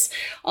has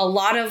a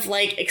lot of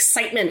like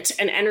excitement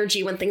and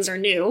energy when things are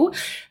new,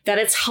 that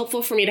it's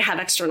helpful for me to have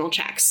external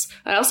checks.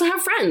 I also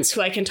have friends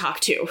who I can talk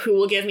to who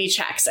will give me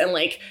checks and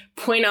like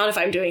point out if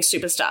I'm doing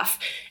stupid stuff.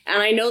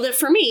 And I know that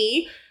for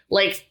me,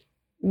 like,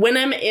 when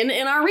I'm in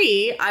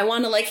NRE, I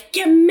want to like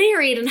get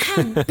married and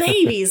have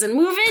babies and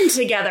move in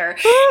together.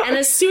 And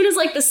as soon as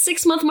like the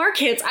 6-month mark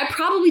hits, I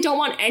probably don't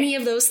want any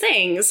of those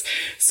things.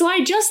 So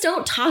I just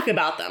don't talk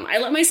about them. I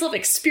let myself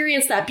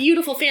experience that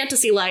beautiful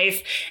fantasy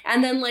life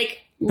and then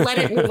like let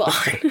it move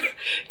on.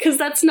 Because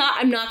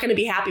I'm not going to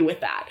be happy with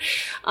that.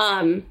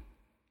 And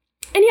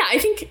yeah, I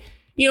think,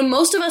 you know,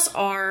 most of us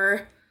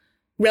are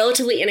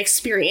relatively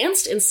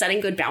inexperienced in setting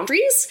good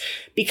boundaries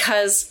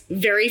because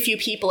very few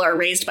people are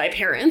raised by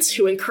parents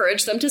who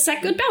encourage them to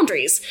set good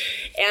boundaries.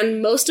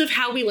 And most of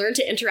how we learn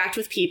to interact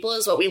with people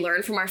is what we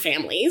learn from our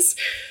families.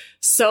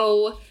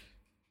 So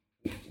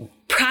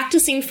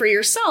practicing for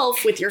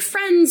yourself with your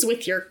friends,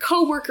 with your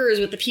coworkers,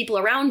 with the people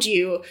around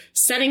you,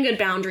 setting good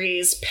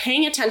boundaries,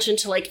 paying attention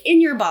to like in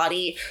your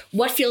body,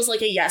 what feels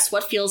like a yes,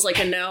 what feels like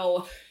a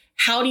no,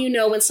 how do you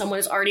know when someone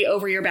is already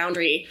over your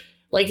boundary?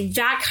 Like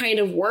that kind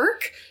of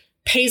work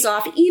pays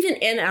off even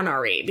in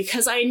NRE,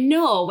 because I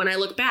know when I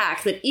look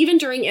back that even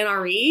during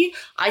NRE,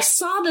 I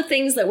saw the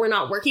things that were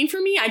not working for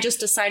me. I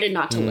just decided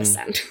not to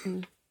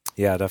listen.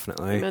 Yeah,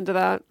 definitely. I'm into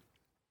that.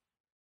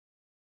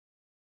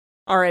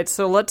 All right,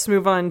 so let's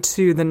move on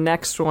to the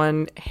next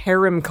one,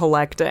 harem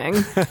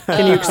collecting.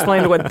 Can you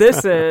explain what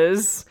this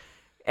is?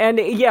 And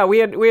yeah, we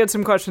had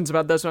some questions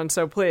about this one,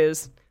 so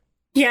please.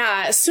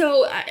 Yeah,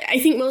 so I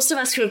think most of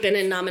us who have been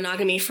in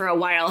non-monogamy for a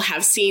while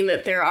have seen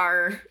that there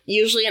are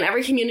usually in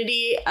every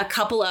community a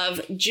couple of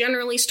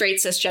generally straight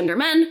cisgender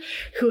men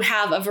who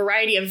have a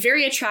variety of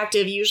very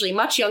attractive, usually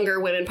much younger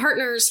women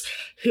partners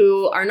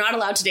who are not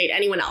allowed to date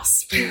anyone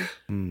else.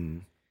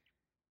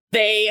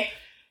 They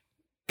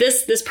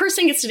this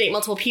person gets to date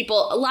multiple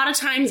people. A lot of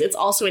times it's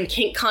also in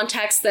kink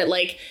context that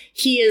like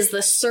he is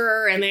the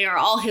sir and they are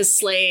all his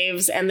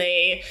slaves and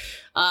they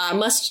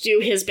must do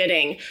his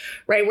bidding,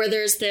 right? Where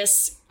there's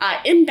this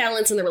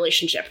imbalance in the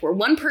relationship where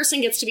one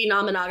person gets to be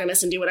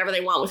non-monogamous and do whatever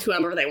they want with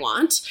whoever they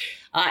want.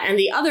 And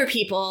the other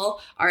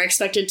people are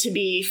expected to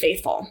be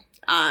faithful.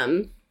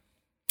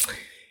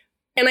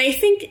 And I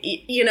think,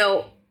 you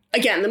know,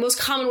 again, the most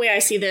common way I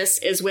see this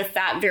is with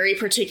that very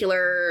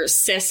particular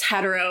cis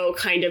hetero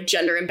kind of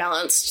gender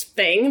imbalanced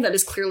thing that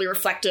is clearly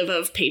reflective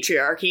of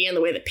patriarchy and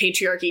the way that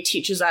patriarchy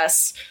teaches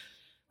us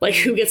like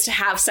who gets to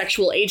have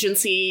sexual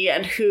agency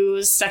and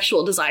whose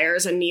sexual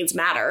desires and needs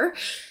matter.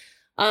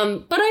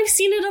 But I've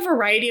seen it a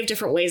variety of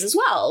different ways as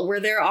well, where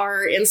there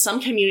are in some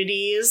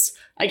communities,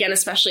 again,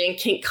 especially in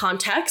kink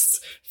contexts,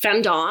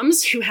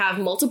 femdoms who have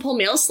multiple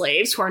male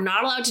slaves who are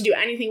not allowed to do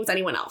anything with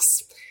anyone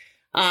else,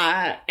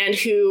 and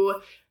who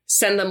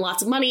send them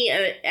lots of money,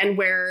 and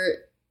where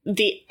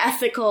the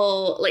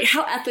ethical, like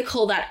how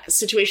ethical that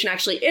situation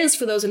actually is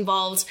for those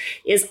involved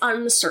is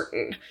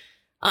uncertain.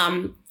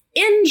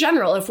 In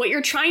general, if what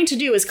you're trying to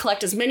do is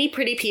collect as many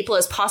pretty people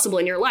as possible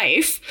in your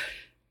life,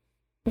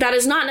 that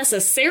is not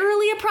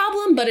necessarily a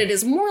problem, but it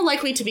is more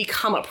likely to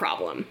become a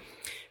problem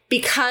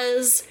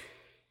because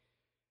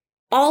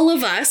all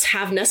of us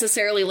have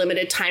necessarily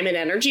limited time and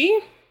energy.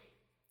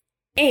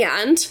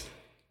 And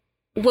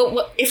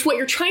if what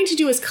you're trying to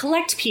do is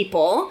collect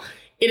people,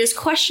 it is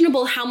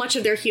questionable how much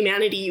of their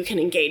humanity you can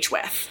engage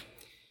with.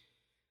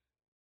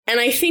 And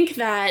I think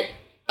that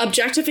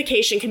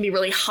objectification can be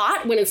really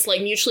hot when it's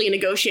like mutually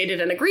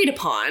negotiated and agreed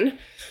upon,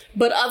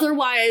 but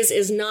otherwise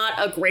is not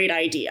a great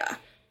idea.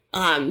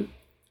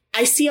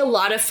 I see a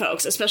lot of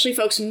folks, especially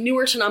folks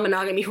newer to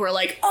non-monogamy, who are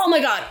like, oh my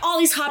God, all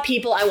these hot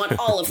people, I want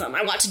all of them.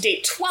 I want to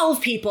date 12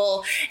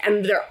 people,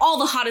 and they're all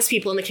the hottest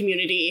people in the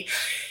community.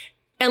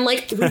 And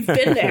like, we've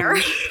been there.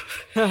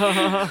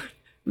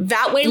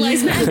 That way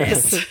lies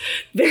madness.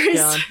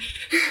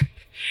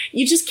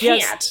 You just can't.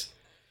 Yes.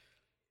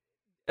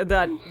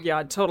 That,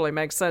 yeah, totally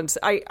makes sense.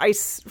 I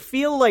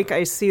feel like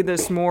I see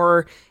this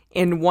more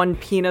in one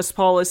penis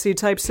policy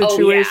type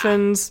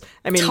situations. Oh, yeah.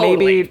 I mean,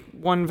 totally. Maybe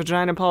one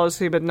vagina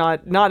policy, but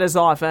not as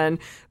often.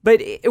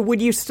 But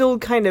would you still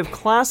kind of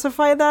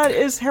classify that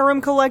as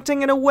harem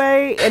collecting in a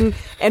way? And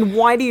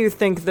why do you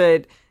think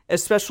that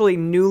especially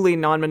newly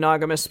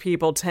non-monogamous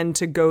people tend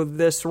to go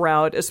this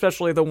route,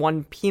 especially the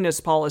one penis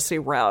policy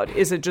route?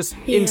 Is it just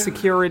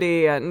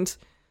insecurity and...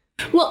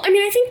 Well, I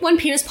mean, I think one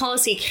penis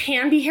policy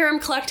can be harem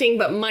collecting,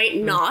 but might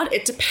not.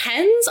 It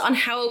depends on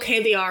how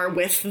okay they are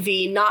with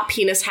the not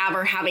penis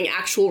haver having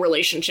actual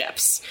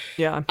relationships.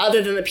 Yeah.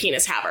 Other than the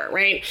penis haver,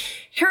 right?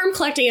 Harem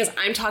collecting, as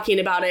I'm talking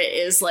about it,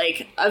 is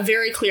like a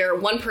very clear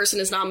one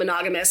person is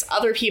non-monogamous.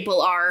 Other people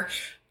are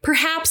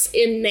perhaps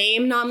in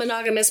name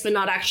non-monogamous, but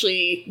not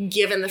actually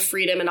given the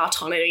freedom and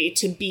autonomy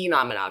to be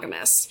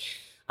non-monogamous.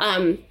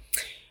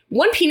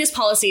 One penis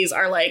policies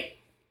are like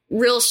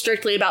real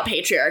strictly about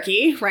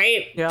patriarchy,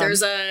 right? Yeah.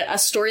 There's a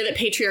story that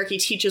patriarchy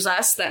teaches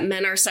us that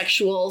men are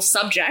sexual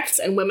subjects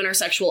and women are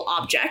sexual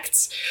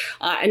objects.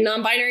 And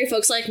non-binary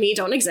folks like me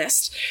don't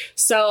exist.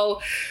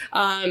 So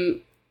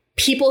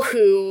people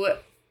who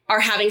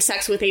are having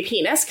sex with a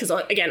penis, because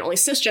again, only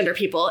cisgender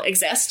people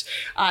exist,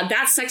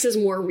 that sex is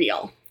more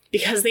real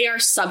because they are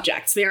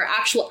subjects. They are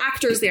actual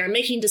actors. They are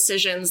making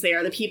decisions. They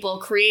are the people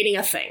creating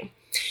a thing.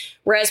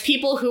 Whereas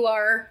people who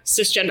are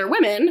cisgender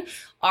women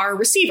are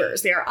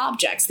receivers. They are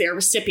objects. They are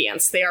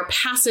recipients. They are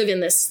passive in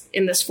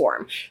this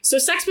form. So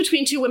sex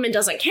between two women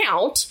doesn't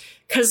count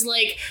because,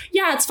 like,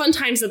 yeah, it's fun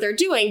times that they're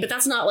doing, but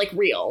that's not, like,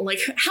 real.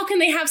 Like, how can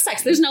they have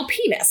sex? There's no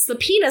penis. The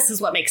penis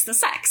is what makes the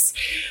sex.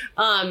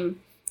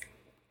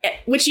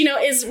 Which, you know,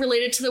 is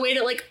related to the way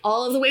that, like,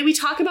 all of the way we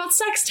talk about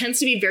sex tends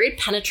to be very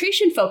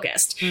penetration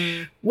focused.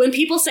 When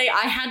people say,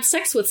 I had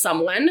sex with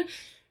someone,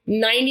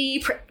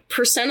 90%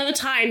 of the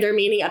time they're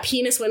meaning a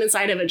penis went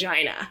inside a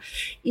vagina,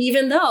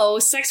 even though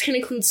sex can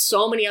include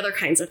so many other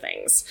kinds of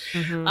things.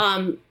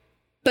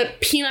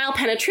 But penile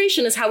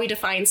penetration is how we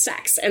define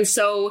sex. And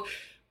so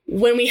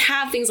when we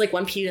have things like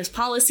one penis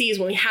policies,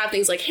 when we have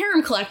things like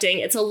harem collecting,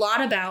 it's a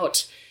lot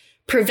about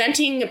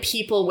preventing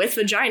people with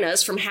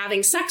vaginas from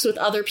having sex with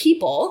other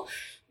people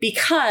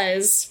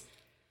because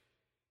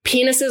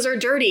penises are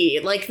dirty.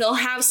 Like, they'll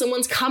have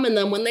someone's cum in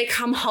them when they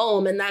come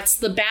home, and that's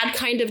the bad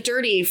kind of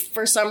dirty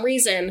for some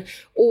reason,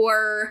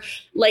 or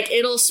like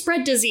it'll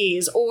spread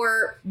disease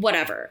or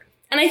whatever.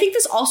 And I think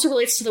this also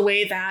relates to the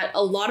way that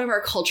a lot of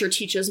our culture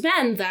teaches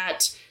men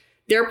that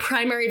their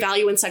primary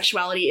value in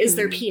sexuality is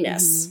their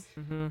penis,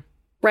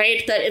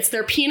 right? That it's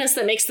their penis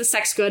that makes the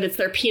sex good. It's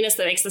their penis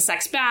that makes the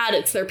sex bad.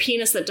 It's their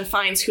penis that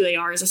defines who they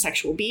are as a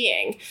sexual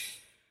being,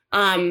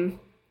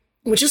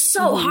 which is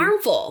so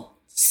harmful.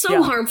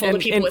 Harmful to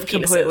people with penises.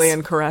 Completely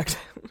incorrect.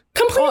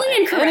 Completely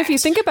incorrect. And if you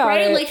think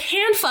about it, like,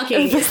 hand fucking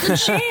is the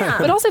jam.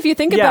 But also, if you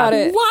think about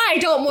it, why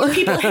don't more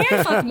people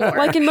hand fuck more?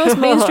 Like in most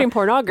mainstream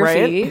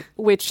pornography,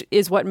 which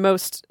is what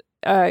most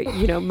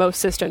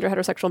cisgender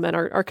heterosexual men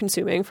are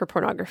consuming for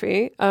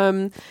pornography.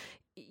 The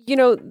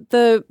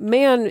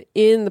man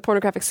in the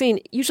pornographic scene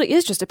usually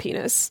is just a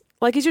penis.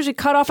 Like, he's usually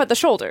cut off at the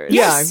shoulders.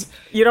 Yes.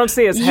 Yeah, you don't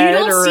see his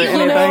head or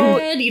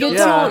anything. You don't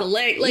see a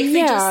leg. Like,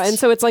 they just... and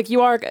so it's like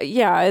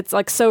it's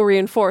like so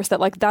reinforced that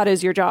like that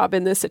is your job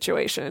in this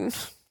situation.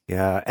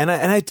 Yeah, and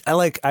I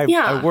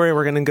worry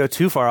we're going to go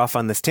too far off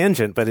on this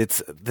tangent,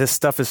 but this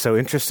stuff is so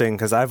interesting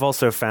because I've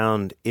also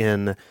found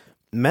in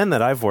men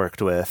that I've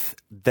worked with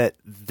that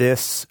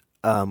this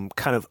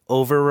kind of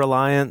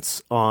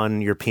over-reliance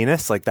on your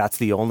penis, like that's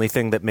the only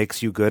thing that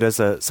makes you good as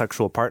a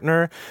sexual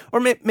partner, or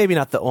maybe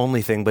not the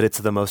only thing, but it's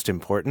the most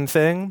important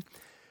thing.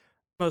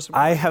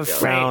 I have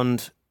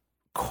found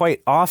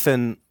quite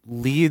often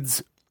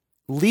leads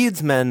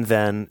men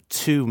then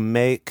to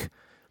make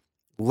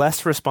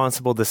less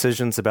responsible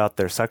decisions about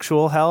their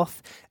sexual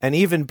health and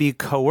even be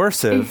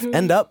coercive,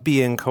 end up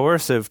being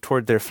coercive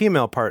toward their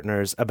female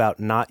partners about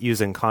not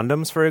using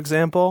condoms, for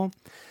example.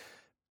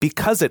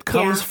 Because it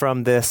comes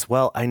from this,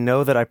 well, I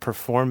know that I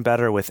perform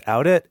better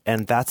without it,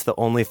 and that's the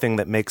only thing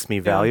that makes me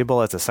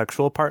valuable as a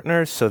sexual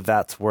partner, so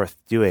that's worth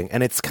doing.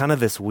 And it's kind of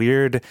this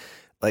weird,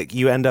 like,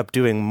 you end up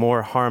doing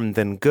more harm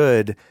than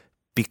good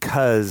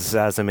because,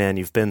 as a man,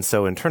 you've been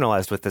so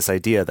internalized with this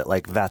idea that,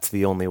 like, that's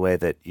the only way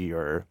that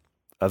you're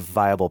a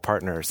viable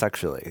partner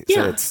sexually. Yeah.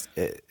 So it's.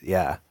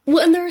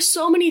 Well, and there are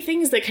so many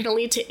things that can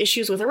lead to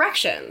issues with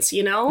erections,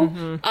 you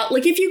know?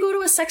 Like if you go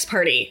to a sex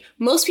party,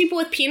 most people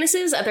with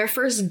penises at their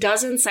first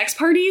dozen sex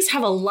parties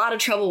have a lot of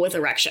trouble with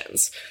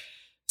erections.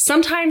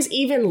 Sometimes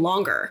even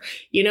longer,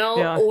 you know?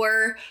 Yeah.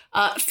 Or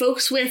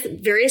folks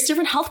with various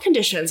different health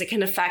conditions, it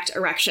can affect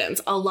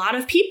erections. A lot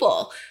of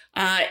people,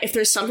 if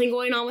there's something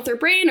going on with their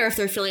brain or if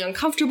they're feeling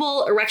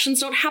uncomfortable, erections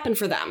don't happen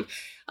for them.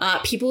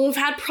 People who've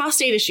had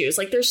prostate issues,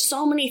 like there's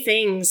so many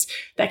things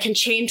that can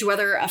change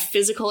whether a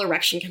physical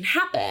erection can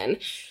happen.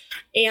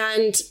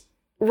 And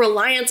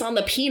reliance on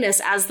the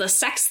penis as the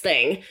sex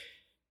thing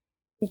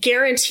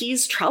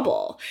guarantees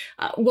trouble.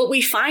 What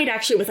we find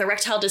actually with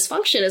erectile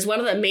dysfunction is one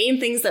of the main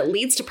things that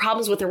leads to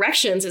problems with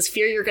erections is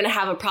fear you're going to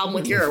have a problem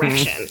with your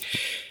erection.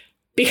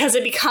 Because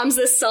it becomes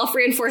this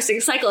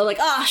self-reinforcing cycle of like,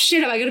 oh,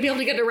 shit, am I going to be able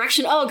to get an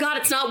erection? Oh, God,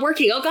 it's not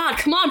working. Oh, God,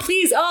 come on,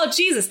 please. Oh,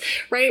 Jesus.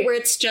 Right? Where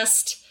it's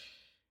just...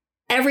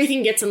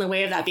 everything gets in the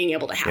way of that being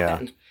able to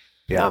happen.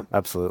 Yeah,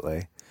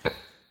 absolutely.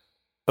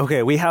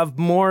 Okay, we have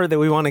more that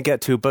we want to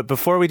get to, but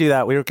before we do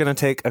that, we're going to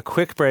take a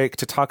quick break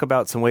to talk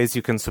about some ways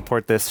you can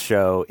support this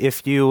show.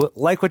 If you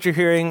like what you're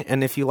hearing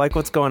and if you like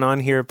what's going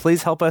on here,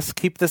 please help us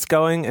keep this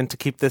going and to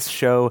keep this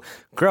show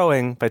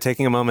growing by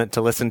taking a moment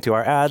to listen to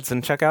our ads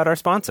and check out our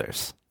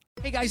sponsors.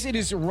 Hey guys, it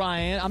is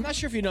Ryan. I'm not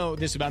sure if you know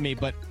this about me,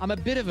 but I'm a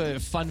bit of a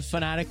fun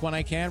fanatic when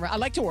I can. I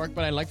like to work,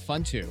 but I like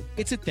fun too.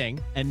 It's a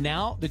thing. And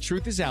now the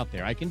truth is out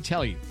there. I can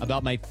tell you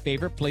about my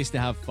favorite place to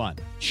have fun.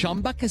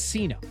 Chumba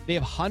Casino. They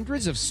have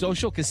hundreds of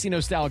social casino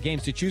style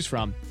games to choose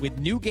from with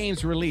new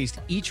games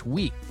released each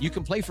week. You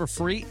can play for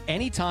free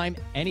anytime,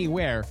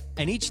 anywhere.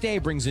 And each day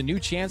brings a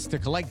new chance to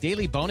collect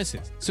daily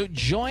bonuses. So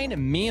join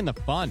me in the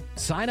fun.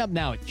 Sign up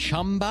now at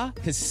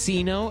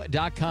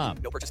ChumbaCasino.com.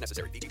 No purchase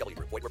necessary. VGW.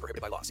 Void where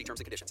prohibited by law. See terms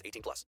and conditions.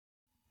 18+.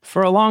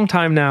 For a long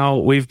time now,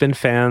 we've been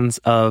fans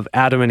of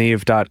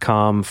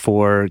AdamandEve.com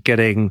for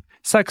getting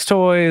sex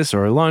toys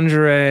or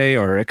lingerie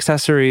or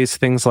accessories,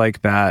 things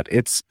like that.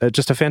 It's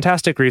just a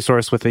fantastic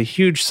resource with a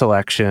huge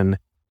selection.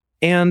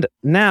 And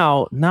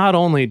now, not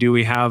only do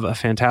we have a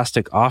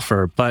fantastic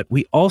offer, but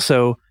we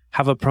also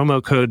have a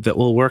promo code that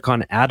will work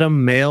on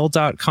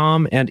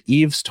AdamMail.com and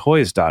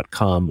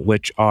EvesToys.com,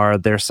 which are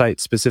their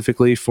sites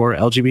specifically for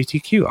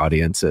LGBTQ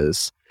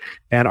audiences.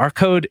 And our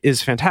code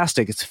is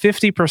fantastic. It's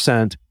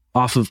 50%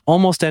 off of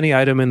almost any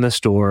item in the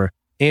store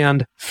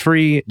and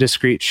free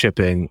discreet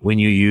shipping when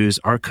you use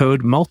our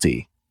code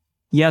MULTI.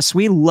 Yes,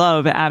 we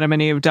love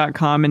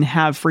AdamandEve.com and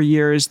have for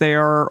years. They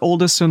are our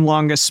oldest and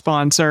longest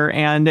sponsor,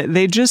 and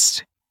they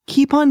just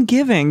keep on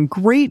giving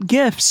great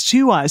gifts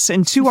to us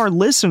and to our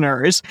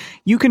listeners.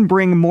 You can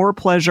bring more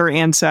pleasure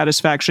and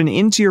satisfaction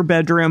into your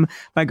bedroom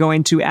by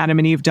going to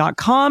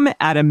AdamandEve.com,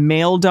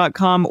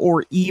 AdamMail.com,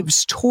 or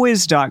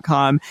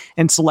EvesToys.com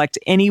and select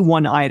any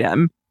one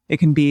item. It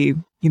can be,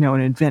 an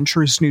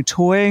adventurous new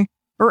toy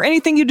or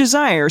anything you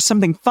desire,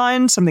 something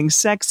fun, something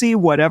sexy,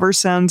 whatever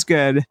sounds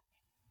good.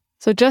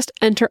 So just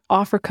enter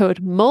offer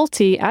code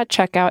MULTI at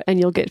checkout and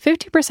you'll get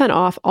 50%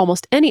 off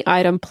almost any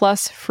item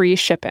plus free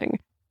shipping.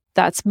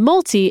 That's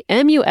MULTI,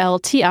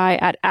 M-U-L-T-I,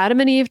 at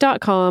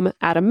AdamandEve.com,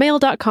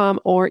 AdamMail.com,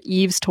 or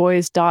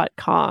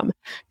EvesToys.com.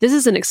 This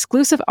is an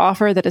exclusive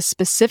offer that is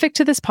specific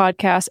to this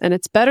podcast, and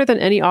it's better than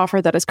any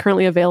offer that is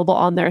currently available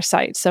on their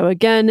site. So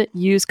again,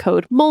 use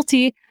code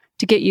MULTI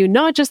to get you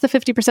not just the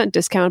 50%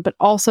 discount, but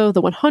also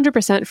the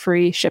 100%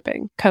 free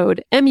shipping.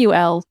 Code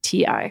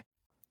MULTI.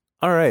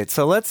 All right,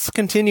 so let's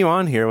continue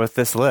on here with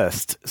this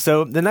list.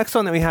 So the next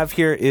one that we have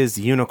here is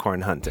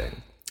unicorn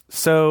hunting.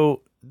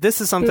 So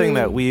this is something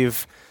that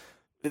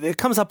it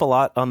comes up a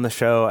lot on the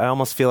show. I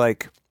almost feel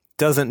like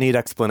doesn't need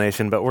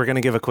explanation, but we're going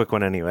to give a quick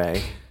one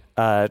anyway.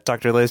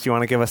 Dr. Liz, do you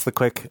want to give us the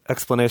quick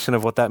explanation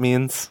of what that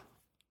means?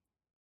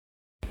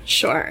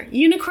 Sure.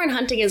 Unicorn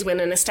hunting is when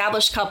an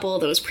established couple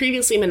that was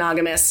previously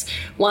monogamous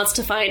wants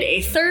to find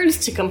a third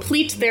to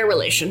complete their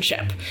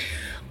relationship.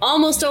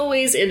 Almost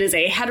always it is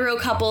a hetero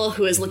couple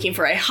who is looking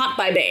for a hot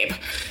bi babe.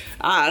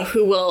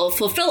 Who will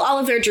fulfill all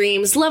of their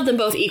dreams, love them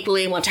both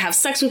equally, want to have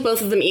sex with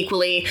both of them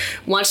equally,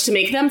 wants to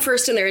make them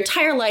first in their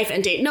entire life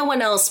and date no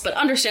one else, but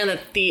understand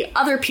that the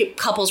other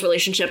couple's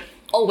relationship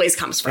always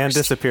comes first. And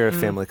disappear if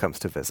family comes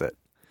to visit.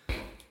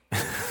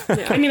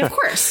 I mean, of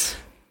course.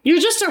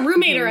 You're just a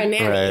roommate or a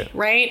nanny,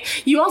 right?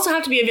 You also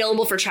have to be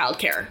available for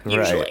childcare,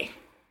 usually. Right.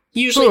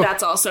 Usually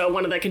that's also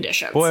one of the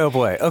conditions. Boy, oh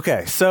boy.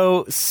 Okay,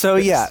 so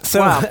yeah.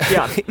 So Wow,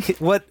 yeah.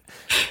 what...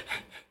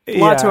 A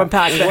lot to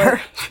unpack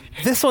there.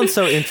 This one's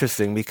so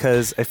interesting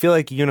because I feel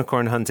like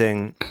unicorn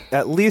hunting,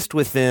 at least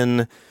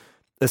within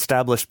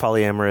established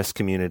polyamorous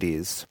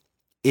communities,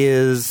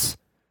 it's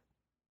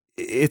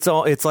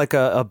like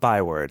a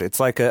byword. It's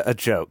like a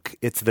joke.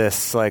 It's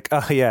this like,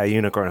 oh yeah,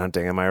 unicorn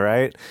hunting. Am I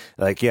right?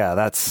 Like, yeah,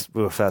 that's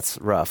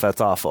rough.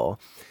 That's awful.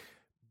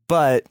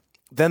 But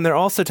then there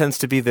also tends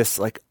to be this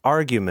like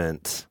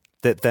argument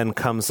that then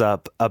comes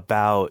up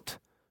about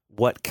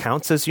what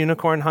counts as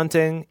unicorn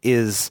hunting.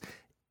 Is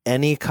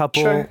any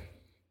couple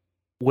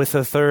with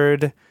a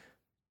third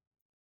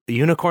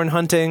unicorn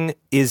hunting?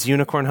 Is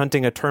unicorn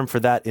hunting a term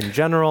for that in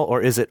general,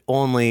 or is it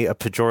only a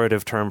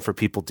pejorative term for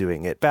people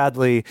doing it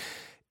badly?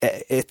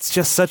 It's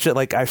just such a,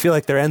 like, I feel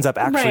like there ends up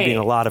actually being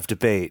a lot of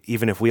debate,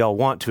 even if we all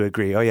want to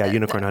agree, oh yeah,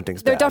 unicorn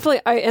hunting's bad. There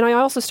definitely, I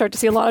also start to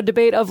see a lot of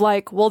debate of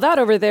like, well, that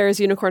over there is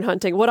unicorn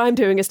hunting. What I'm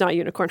doing is not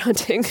unicorn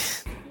hunting.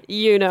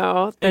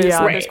 There's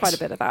quite a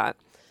bit of that.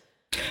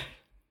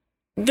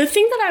 The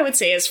thing that I would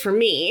say is, for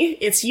me,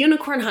 it's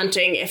unicorn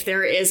hunting if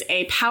there is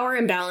a power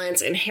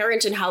imbalance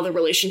inherent in how the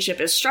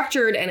relationship is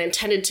structured and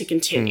intended to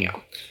continue,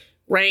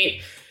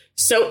 right?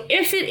 So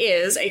if it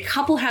is, a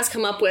couple has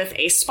come up with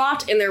a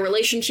spot in their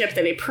relationship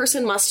that a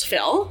person must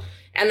fill,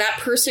 and that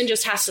person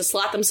just has to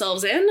slot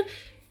themselves in,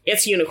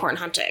 it's unicorn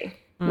hunting,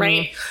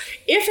 right?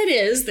 If it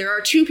is, there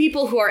are two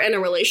people who are in a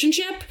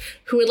relationship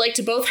who would like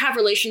to both have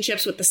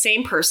relationships with the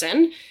same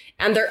person,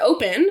 and they're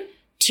open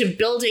to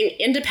building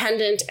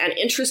independent and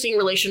interesting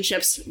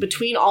relationships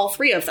between all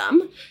three of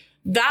them,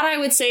 that I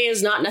would say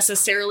is not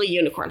necessarily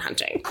unicorn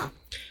hunting.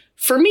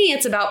 For me,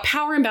 it's about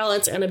power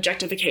imbalance and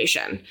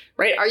objectification,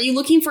 right? Are you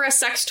looking for a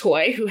sex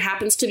toy who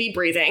happens to be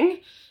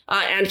breathing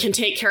and can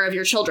take care of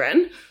your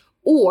children?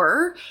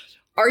 Or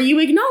are you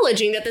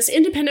acknowledging that this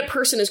independent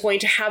person is going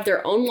to have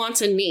their own wants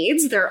and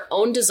needs, their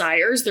own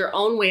desires, their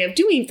own way of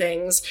doing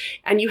things,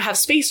 and you have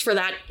space for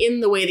that in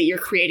the way that you're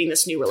creating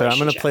this new relationship? So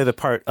I'm going to play the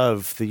part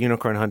of the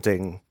unicorn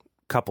hunting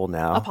couple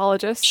now.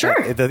 Apologist?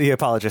 Sure. The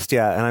apologist,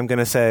 yeah. And I'm going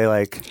to say,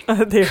 like,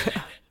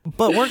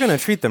 but we're going to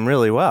treat them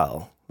really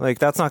well. Like,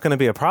 that's not going to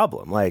be a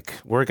problem. Like,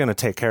 we're going to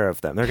take care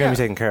of them. They're going to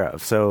be taken care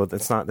of. So they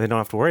don't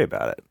have to worry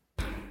about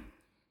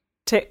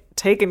it.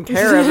 Taken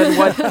care of in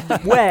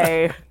what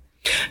way?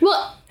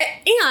 Well,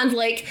 and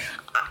like,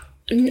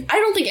 I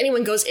don't think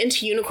anyone goes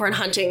into unicorn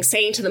hunting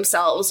saying to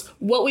themselves,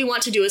 what we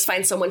want to do is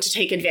find someone to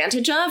take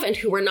advantage of and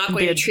who we're not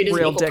going to treat as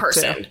an equal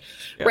person,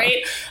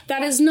 right?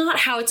 That is not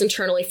how it's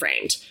internally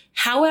framed.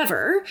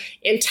 However,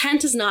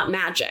 intent is not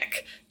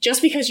magic.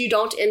 Just because you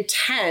don't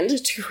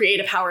intend to create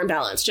a power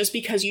imbalance, just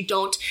because you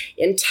don't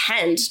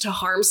intend to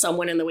harm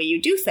someone in the way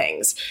you do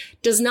things,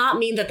 does not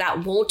mean that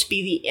that won't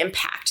be the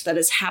impact that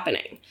is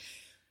happening.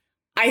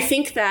 I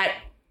think that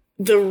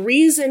the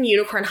reason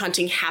unicorn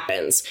hunting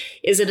happens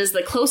is it is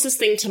the closest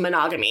thing to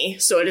monogamy,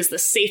 so it is the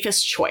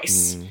safest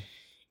choice.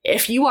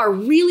 If you are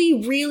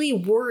really, really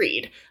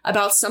worried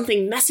about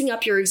something messing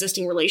up your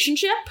existing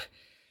relationship,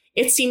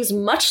 it seems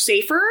much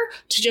safer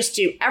to just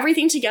do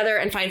everything together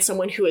and find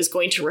someone who is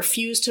going to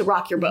refuse to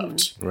rock your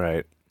boat.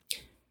 Right.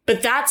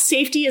 But that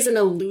safety is an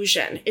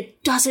illusion.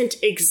 It doesn't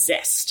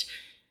exist.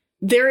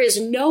 There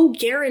is no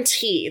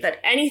guarantee that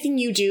anything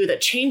you do that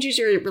changes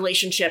your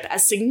relationship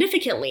as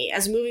significantly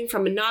as moving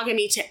from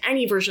monogamy to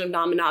any version of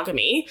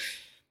non-monogamy,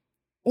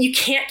 you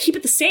can't keep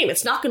it the same.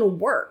 It's not going to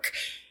work.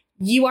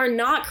 You are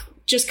not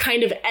just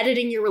kind of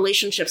editing your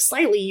relationship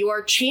slightly. You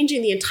are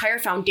changing the entire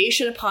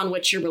foundation upon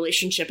which your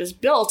relationship is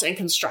built and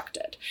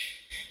constructed.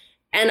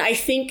 And I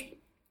think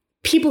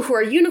people who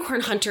are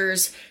unicorn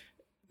hunters,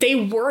 they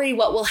worry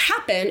what will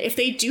happen if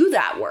they do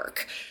that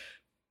work.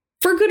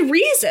 For good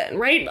reason,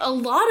 right? A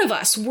lot of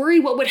us worry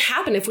what would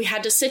happen if we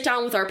had to sit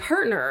down with our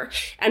partner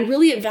and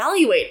really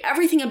evaluate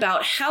everything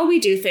about how we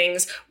do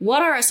things,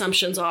 what our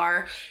assumptions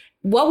are,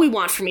 what we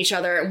want from each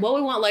other, and what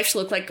we want life to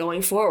look like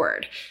going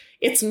forward.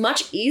 It's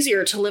much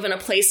easier to live in a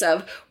place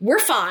of, we're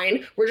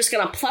fine, we're just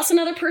going to plus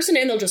another person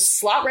in, they'll just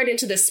slot right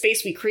into this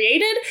space we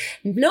created,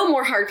 no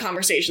more hard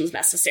conversations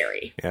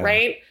necessary,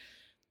 right?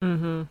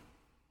 Mm-hmm.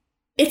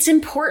 It's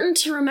important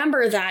to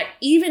remember that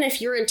even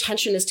if your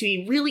intention is to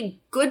be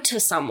really good to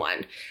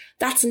someone,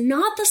 that's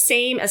not the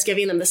same as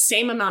giving them the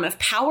same amount of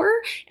power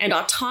and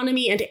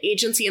autonomy and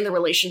agency in the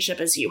relationship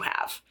as you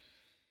have.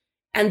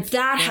 And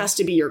that has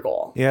to be your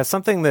goal. Yeah,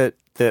 something that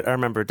I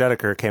remember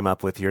Dedeker came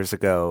up with years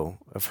ago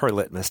of her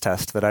litmus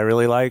test that I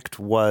really liked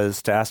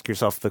was to ask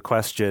yourself the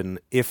question,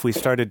 if we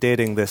started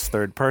dating this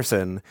third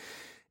person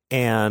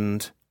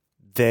and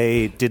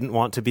they didn't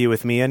want to be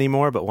with me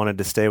anymore but wanted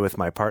to stay with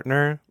my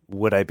partner,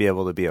 would I be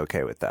able to be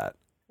okay with that?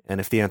 And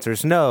if the answer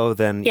is no,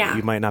 then Yeah.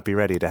 you might not be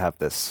ready to have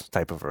this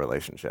type of a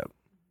relationship.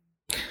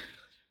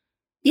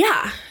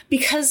 Yeah,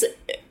 because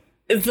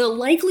the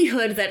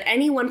likelihood that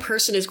any one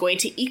person is going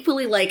to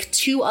equally like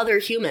two other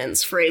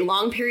humans for a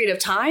long period of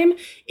time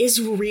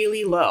is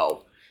really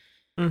low.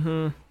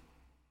 Mm-hmm.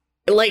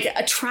 Like,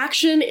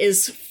 attraction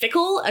is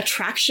fickle.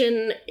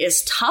 Attraction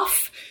is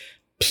tough.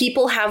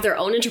 People have their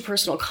own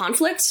interpersonal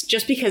conflicts.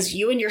 Just because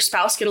you and your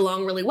spouse get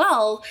along really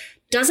well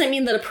doesn't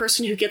mean that a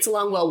person who gets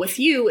along well with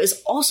you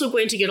is also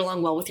going to get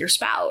along well with your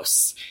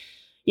spouse.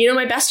 You know,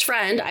 my best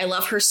friend, I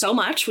love her so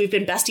much. We've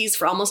been besties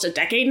for almost a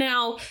decade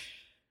now.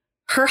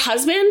 Her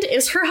husband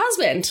is her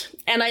husband,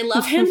 and I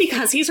love him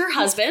because he's her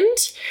husband.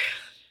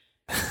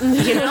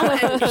 You know,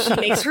 and he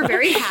makes her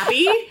very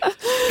happy.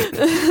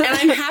 And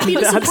I'm happy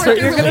to support That's what their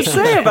you're going to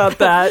relationship. say about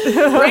that.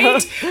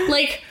 Right?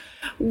 Like,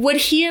 would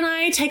he and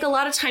I take a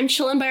lot of time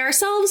chilling by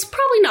ourselves?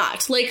 Probably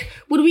not. Like,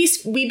 would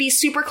we be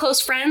super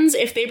close friends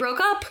if they broke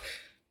up?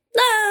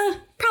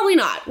 Probably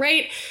not,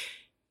 right?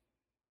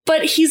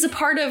 But he's a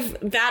part of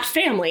that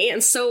family,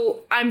 and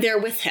so I'm there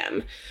with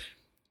him.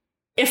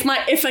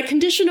 If a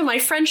condition of my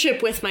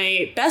friendship with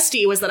my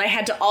bestie was that I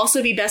had to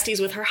also be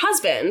besties with her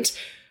husband,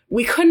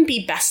 we couldn't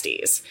be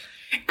besties.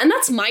 And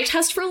that's my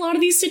test for a lot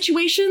of these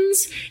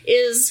situations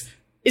is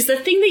the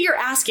thing that you're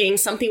asking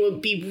something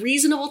would be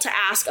reasonable to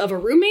ask of a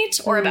roommate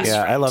or a best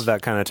friend. Yeah, I love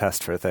that kind of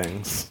test for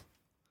things.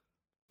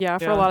 Yeah,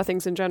 for a lot of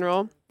things in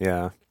general.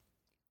 Yeah.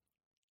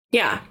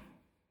 Yeah.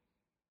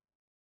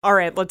 All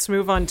right, let's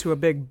move on to a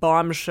big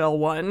bombshell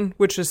one,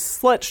 which is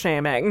slut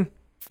shaming.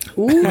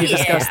 Ooh, We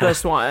discussed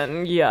this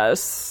one,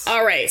 yes.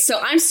 All right, so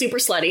I'm super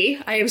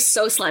slutty. I am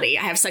so slutty.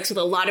 I have sex with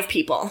a lot of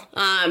people.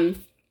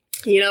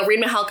 You know,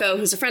 Reed Mihalko,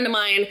 who's a friend of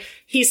mine,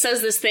 he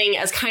says this thing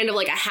as kind of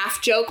like a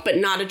half joke, but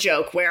not a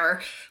joke,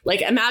 where,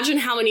 like, imagine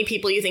how many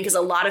people you think is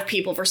a lot of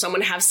people for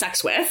someone to have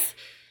sex with.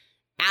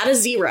 Add a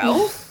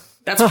 0.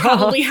 That's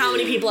probably how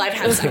many people I've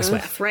had sex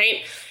with,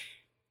 right?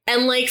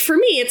 And, like, for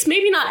me, it's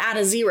maybe not add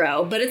a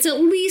 0, but it's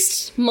at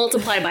least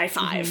multiply by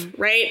 5,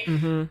 right?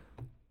 Mm-hmm.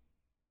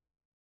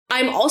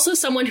 I'm also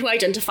someone who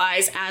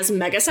identifies as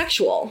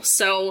megasexual.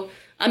 So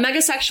a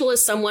megasexual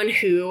is someone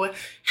who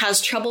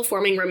has trouble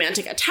forming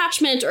romantic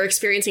attachment or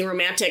experiencing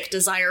romantic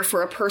desire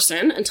for a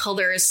person until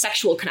there is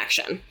sexual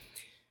connection.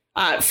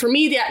 For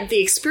me,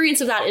 the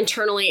experience of that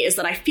internally is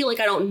that I feel like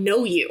I don't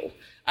know you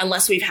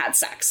unless we've had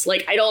sex.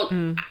 Like, I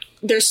don't...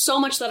 There's so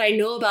much that I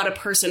know about a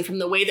person from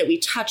the way that we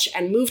touch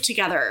and move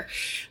together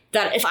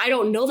that if I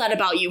don't know that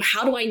about you,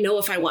 how do I know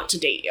if I want to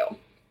date you?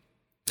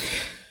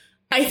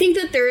 I think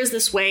that there is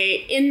this way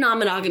in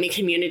non-monogamy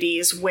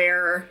communities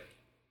where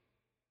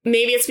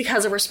maybe it's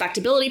because of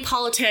respectability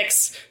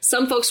politics.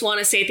 Some folks want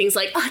to say things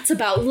like, oh, it's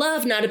about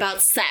love, not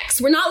about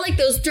sex. We're not like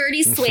those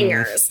dirty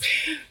swingers,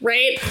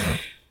 right?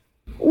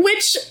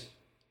 Which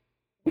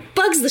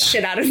bugs the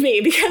shit out of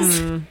me because,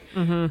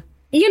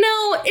 you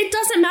know, it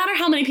doesn't matter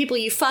how many people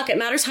you fuck. It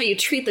matters how you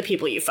treat the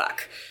people you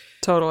fuck.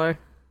 Totally.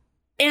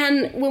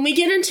 And when we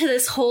get into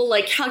this whole,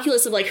 like,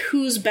 calculus of, like,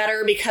 who's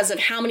better because of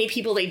how many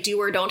people they do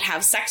or don't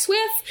have sex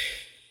with,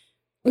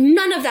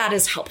 none of that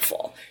is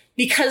helpful.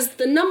 Because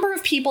the number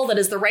of people that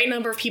is the right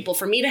number of people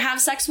for me to have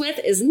sex with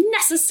is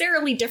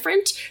necessarily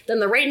different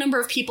than the right number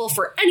of people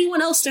for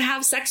anyone else to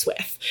have sex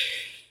with.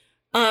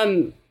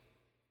 When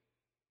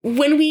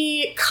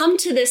we come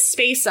to this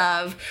space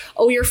of,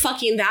 oh, you're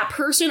fucking that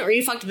person or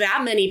you fucked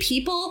that many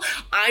people,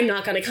 I'm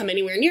not going to come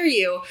anywhere near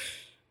you.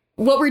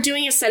 What we're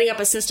doing is setting up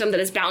a system that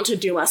is bound to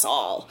doom us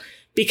all.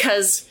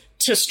 Because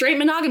to straight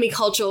monogamy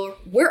culture,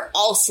 we're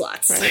all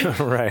sluts.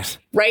 Right.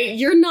 Right?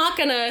 You're not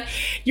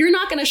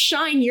gonna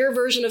shine your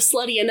version of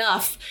slutty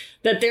enough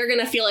that they're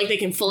gonna feel like they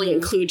can fully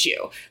include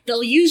you.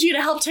 They'll use you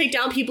to help take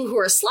down people who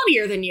are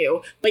sluttier than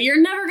you, but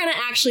you're never gonna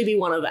actually be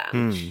one of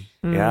them.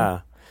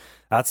 Yeah.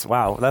 That's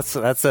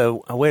a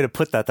way to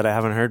put that I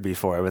haven't heard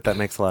before, but that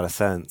makes a lot of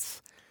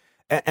sense.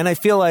 And I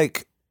feel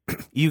like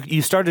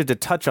you started to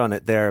touch on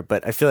it there,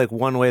 but I feel like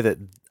one way that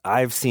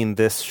I've seen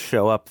this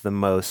show up the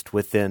most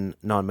within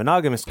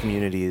non-monogamous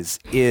communities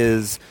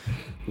is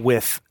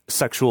with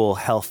sexual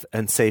health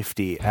and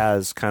safety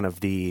as kind of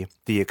the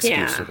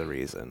excuse or the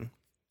reason.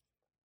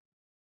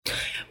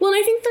 Well,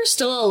 I think there's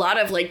still a lot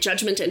of, like,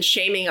 judgment and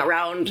shaming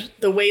around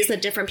the ways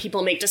that different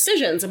people make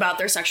decisions about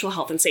their sexual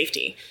health and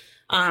safety.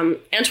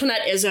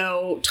 Antoinette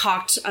Izzo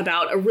talked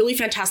about a really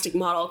fantastic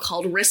model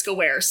called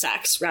risk-aware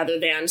sex rather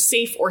than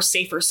safe or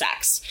safer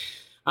sex.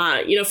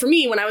 You know, for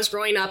me, when I was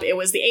growing up, it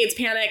was the AIDS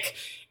panic,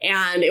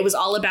 and it was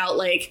all about,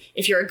 like,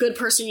 if you're a good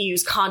person, you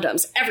use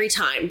condoms every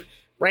time,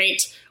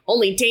 right?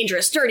 Only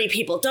dangerous, dirty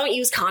people don't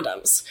use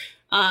condoms.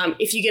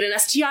 If you get an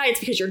STI,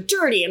 it's because you're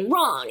dirty and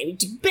wrong and you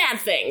do bad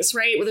things,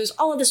 right? Where there's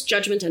all of this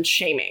judgment and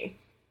shaming.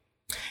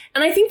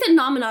 And I think that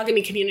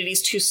non-monogamy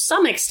communities, to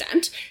some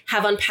extent,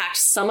 have unpacked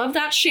some of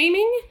that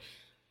shaming.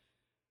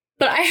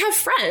 But I have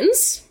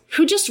friends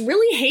who just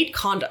really hate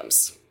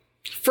condoms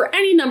for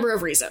any number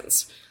of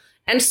reasons.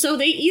 And so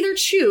they either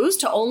choose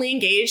to only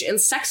engage in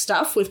sex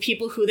stuff with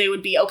people who they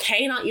would be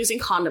okay not using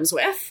condoms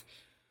with,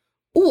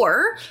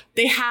 or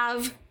they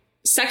have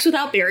sex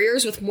without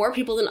barriers with more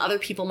people than other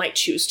people might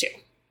choose to.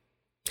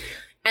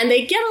 And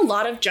they get a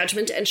lot of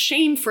judgment and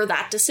shame for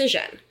that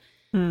decision.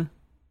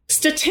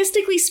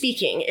 Statistically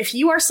speaking, if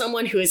you are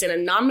someone who is in a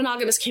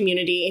non-monogamous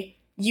community,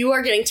 you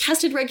are getting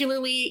tested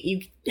regularly,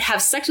 you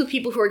have sex with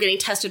people who are getting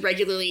tested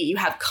regularly, you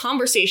have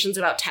conversations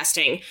about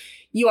testing,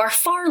 you are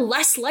far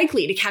less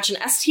likely to catch an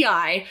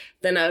STI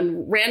than a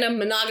random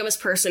monogamous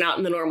person out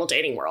in the normal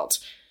dating world.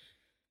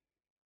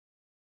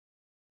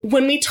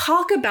 When we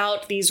talk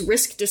about these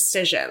risk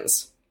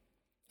decisions,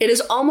 it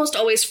is almost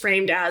always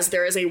framed as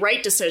there is a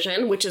right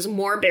decision, which is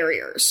more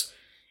barriers,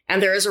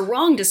 and there is a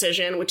wrong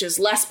decision, which is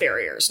less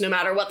barriers, no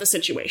matter what the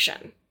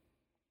situation.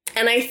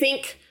 And I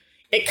think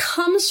it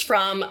comes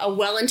from a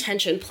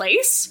well-intentioned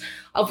place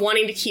of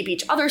wanting to keep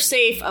each other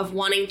safe, of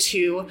wanting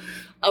to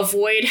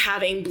avoid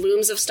having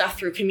blooms of stuff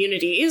through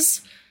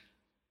communities.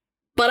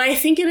 But I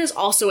think it is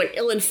also an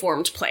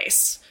ill-informed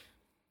place.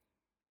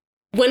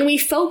 When we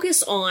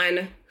focus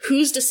on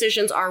whose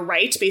decisions are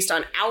right based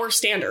on our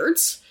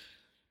standards,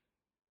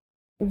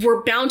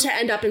 we're bound to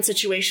end up in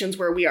situations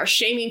where we are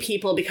shaming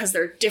people because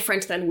they're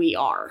different than we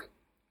are.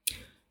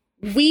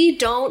 We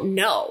don't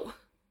know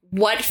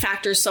what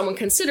factors someone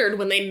considered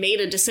when they made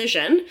a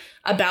decision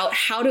about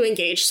how to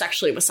engage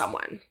sexually with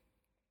someone.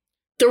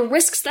 The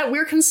risks that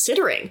we're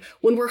considering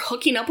when we're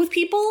hooking up with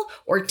people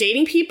or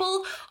dating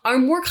people are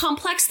more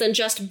complex than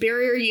just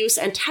barrier use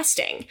and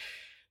testing.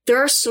 There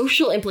are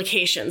social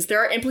implications. There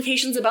are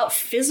implications about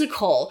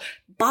physical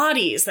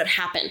bodies that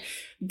happen.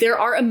 There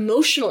are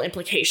emotional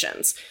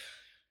implications.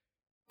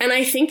 And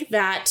I think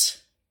that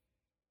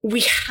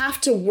we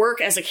have to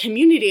work as a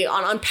community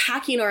on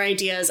unpacking our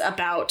ideas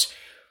about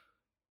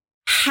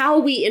how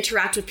we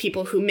interact with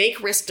people who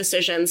make risk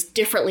decisions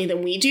differently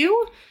than we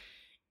do,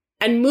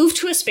 and move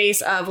to a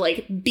space of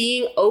like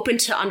being open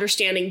to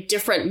understanding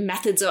different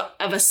methods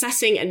of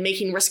assessing and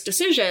making risk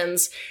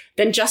decisions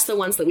than just the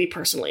ones that we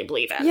personally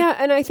believe in. Yeah,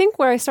 and I think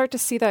where I start to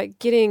see that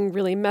getting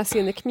really messy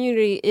in the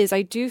community is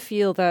I do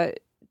feel that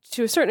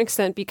to a certain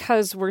extent,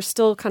 because we're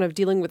still kind of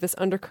dealing with this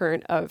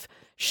undercurrent of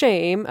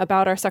shame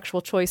about our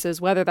sexual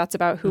choices, whether that's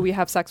about who we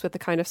have sex with, the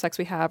kind of sex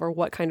we have, or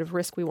what kind of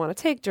risk we want to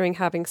take during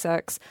having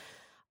sex,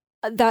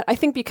 that I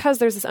think because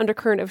there's this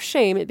undercurrent of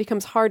shame, it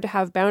becomes hard to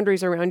have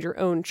boundaries around your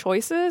own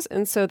choices.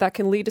 And so that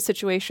can lead to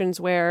situations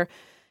where,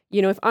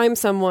 you know, if I'm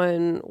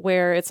someone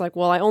where it's like,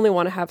 well, I only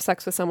want to have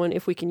sex with someone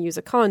if we can use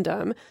a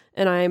condom,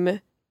 and I'm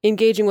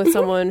engaging with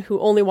someone who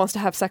only wants to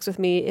have sex with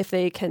me if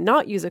they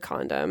cannot use a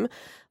condom,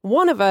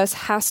 one of us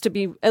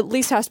at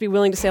least has to be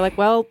willing to say like,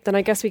 well, then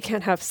I guess we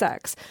can't have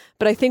sex.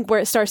 But I think where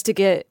it starts to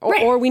get,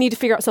 or we need to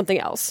figure out something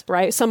else,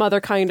 right? Some other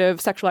kind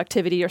of sexual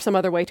activity or some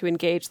other way to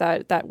engage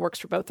that works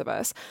for both of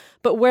us.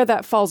 But where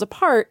that falls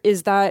apart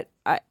is that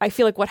I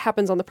feel like what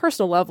happens on the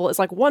personal level is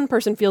like one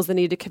person feels the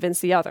need to convince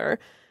the other,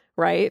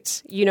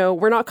 right? You know,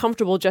 we're not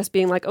comfortable just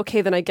being like,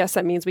 okay, then I guess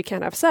that means we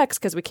can't have sex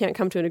because we can't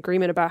come to an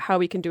agreement about how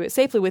we can do it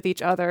safely with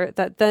each other.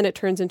 That then it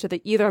turns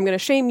into either I'm going to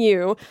shame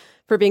you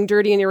for being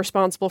dirty and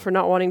irresponsible for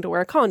not wanting to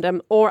wear a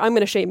condom, or I'm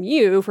going to shame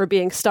you for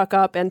being stuck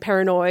up and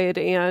paranoid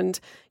and,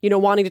 you know,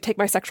 wanting to take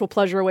my sexual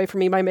pleasure away from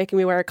me by making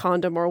me wear a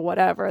condom or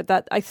whatever.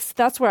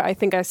 That's where I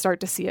think I start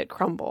to see it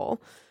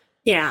crumble.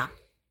 Yeah.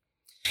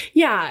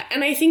 Yeah.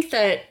 And I think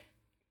that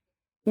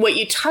what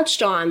you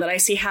touched on that I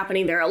see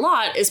happening there a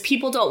lot is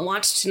people don't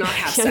want to not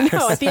have sex.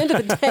 No, at the end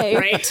of the day.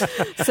 Right?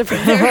 So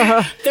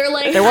they're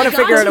like, they want to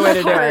figure out a way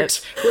to do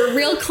it. We're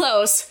real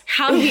close.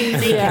 How do we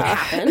make it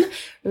happen?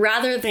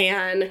 Rather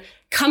than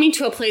coming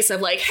to a place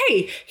of like,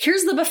 hey,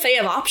 here's the buffet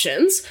of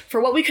options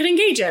for what we could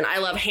engage in. I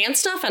love hand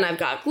stuff and I've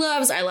got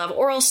gloves. I love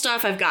oral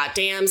stuff. I've got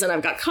dams and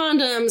I've got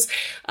condoms.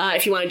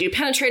 If you want to do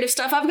penetrative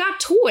stuff, I've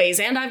got toys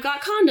and I've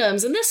got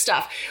condoms and this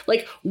stuff.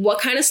 Like, what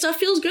kind of stuff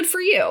feels good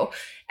for you?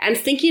 And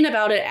thinking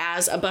about it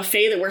as a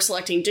buffet that we're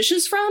selecting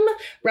dishes from,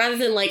 rather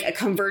than like a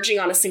converging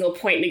on a single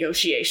point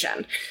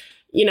negotiation.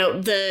 You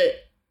know,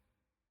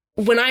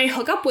 when I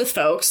hook up with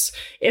folks,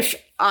 if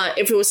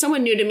it was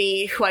someone new to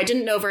me who I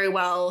didn't know very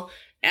well,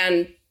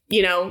 and,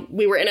 you know,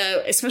 we were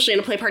especially in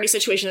a play party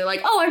situation, they're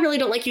like, oh, I really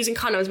don't like using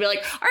condoms. We're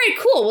like, all right,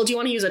 cool. Well, do you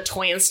want to use a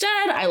toy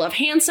instead? I love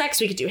hand sex.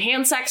 We could do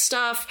hand sex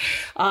stuff.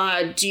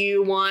 Do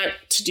you want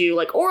to do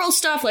like oral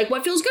stuff? Like,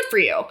 what feels good for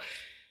you?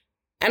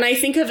 And I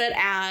think of it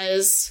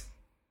as,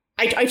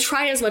 I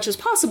try as much as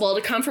possible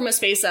to come from a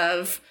space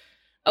of,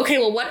 okay,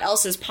 well, what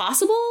else is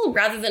possible?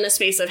 Rather than a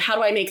space of, how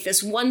do I make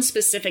this one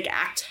specific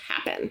act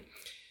happen?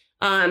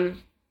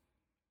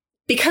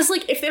 Because,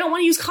 like, if they don't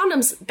want to use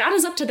condoms, that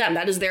is up to them.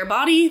 That is their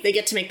body. They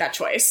get to make that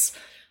choice.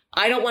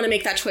 I don't want to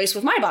make that choice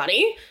with my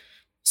body.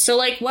 So,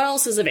 like, what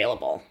else is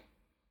available?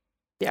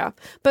 Yeah.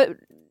 But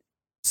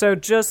so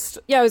just...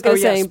 Yeah, I was going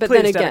to say, yes, but please,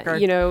 then again, Dedeker.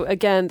 you know,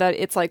 again, that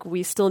it's like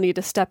we still need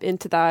to step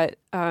into that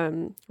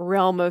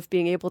realm of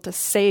being able to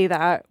say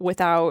that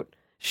without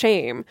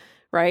shame,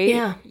 right?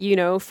 Yeah. You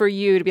know, for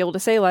you to be able to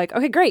say like,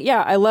 okay, great.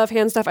 Yeah, I love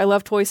hand stuff. I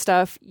love toy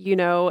stuff, you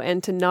know,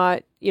 and to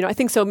not, you know, I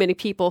think so many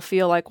people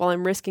feel like, well,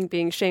 I'm risking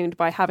being shamed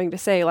by having to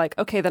say like,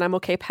 okay, then I'm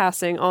okay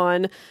passing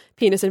on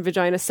penis and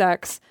vagina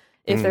sex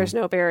if there's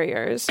no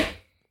barriers.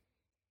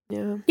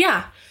 Yeah.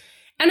 Yeah.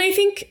 And I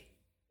think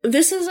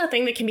this is a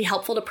thing that can be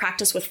helpful to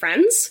practice with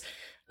friends,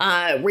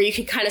 where you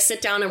can kind of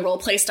sit down and role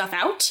play stuff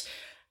out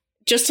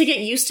just to get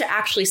used to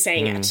actually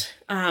saying it.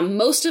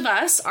 Most of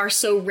us are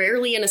so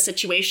rarely in a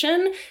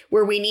situation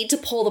where we need to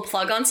pull the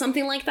plug on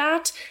something like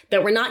that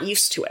we're not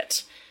used to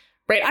it.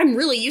 Right? I'm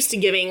really used to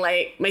giving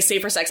like my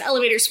safer sex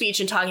elevator speech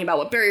and talking about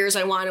what barriers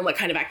I want and what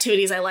kind of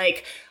activities I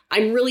like.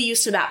 I'm really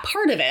used to that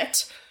part of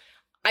it.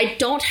 I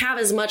don't have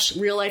as much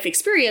real life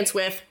experience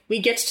with we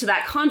get to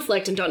that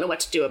conflict and don't know what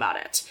to do about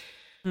it.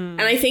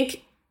 And I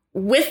think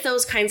with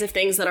those kinds of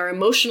things that are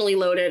emotionally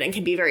loaded and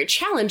can be very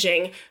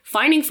challenging,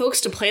 finding folks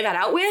to play that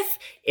out with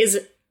is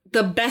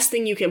the best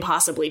thing you can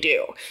possibly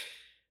do.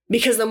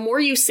 Because the more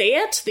you say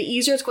it, the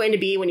easier it's going to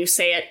be when you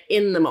say it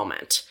in the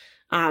moment.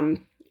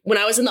 When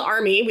I was in the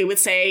Army, we would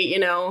say,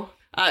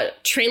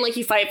 train like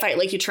you fight, fight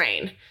like you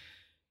train.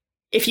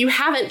 If you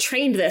haven't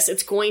trained this,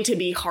 it's going to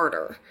be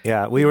harder.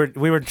 Yeah, we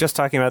were just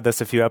talking about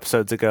this a few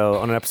episodes ago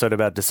on an episode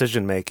about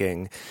decision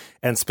making,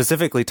 and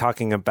specifically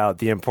talking about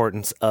the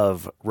importance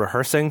of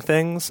rehearsing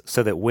things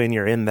so that when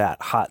you're in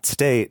that hot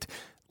state,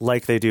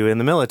 like they do in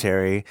the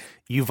military,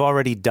 you've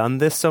already done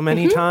this so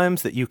many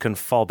times that you can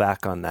fall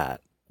back on that.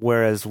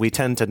 Whereas we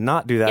tend to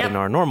not do that in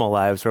our normal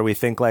lives, where we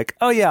think like,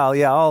 oh yeah,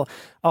 I'll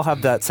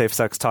have that safe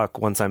sex talk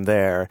once I'm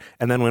there.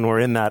 And then when we're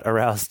in that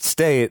aroused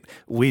state,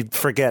 we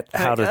forget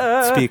how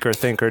to speak or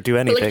think or do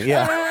anything.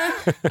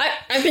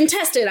 I've been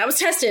tested. I was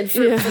tested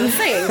for the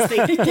things.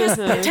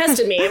 They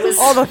tested me. It was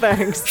all the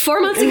things. 4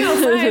 months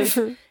ago,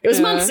 5. It was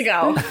months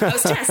ago. I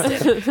was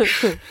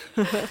tested.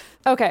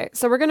 Okay,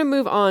 so we're going to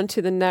move on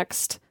to the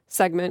next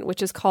segment,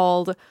 which is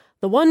called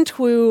The One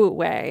True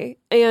Way.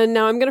 And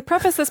now I'm going to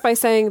preface this by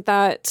saying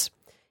that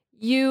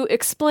you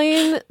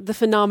explain the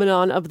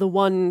phenomenon of the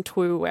one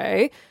true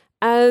way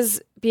as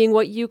being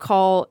what you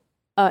call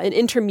an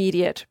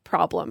intermediate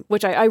problem,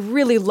 which I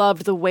really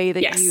loved the way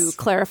that you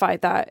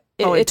clarified that.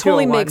 It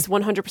totally makes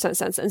 100%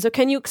 sense. And so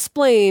can you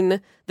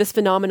explain this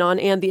phenomenon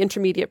and the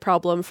intermediate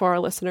problem for our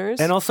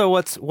listeners? And also,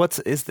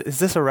 is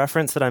this a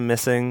reference that I'm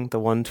missing? The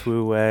one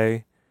true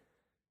way?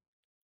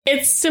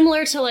 It's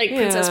similar to like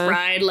Princess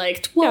Bride,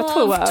 like 12. Yeah,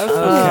 12. Okay,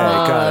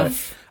 got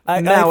it.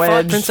 I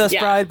thought Princess Yeah.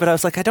 Bride, but I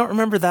was like, I don't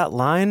remember that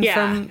line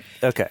from...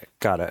 Okay,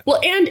 got it.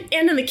 Well, and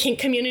in the kink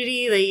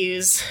community, they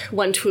use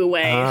one true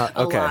way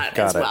a lot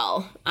as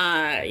well.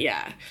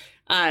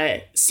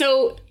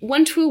 So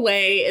one true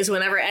way is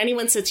whenever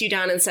anyone sits you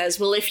down and says,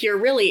 well, if you're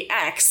really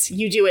X,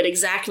 you do it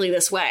exactly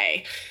this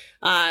way.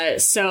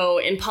 So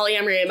in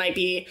polyamory, it might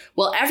be,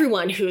 well,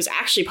 everyone who's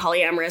actually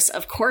polyamorous,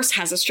 of course,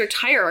 has a strict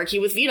hierarchy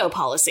with veto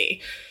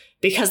policy,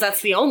 because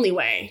that's the only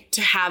way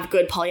to have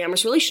good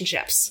polyamorous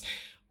relationships.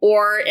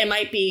 Or it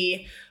might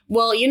be,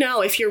 well,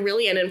 if you're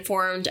really an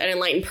informed and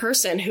enlightened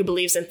person who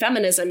believes in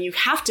feminism, you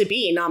have to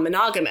be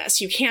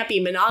non-monogamous. You can't be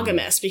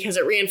monogamous because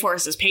it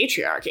reinforces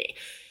patriarchy.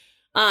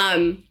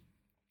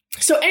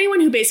 So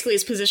anyone who basically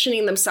is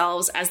positioning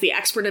themselves as the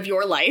expert of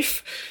your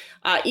life,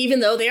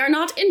 even though they are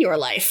not in your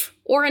life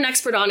or an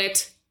expert on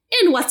it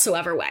in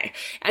whatsoever way,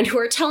 and who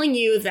are telling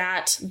you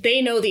that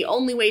they know the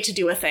only way to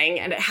do a thing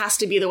and it has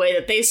to be the way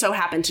that they so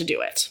happen to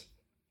do it.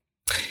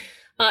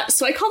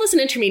 So I call this an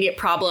intermediate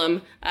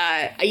problem.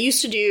 I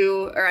used to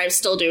do, or I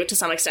still do to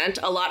some extent,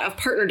 a lot of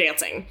partner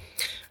dancing.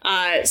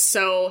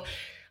 So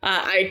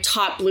I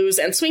taught blues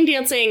and swing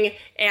dancing,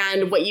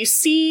 and what you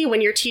see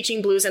when you're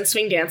teaching blues and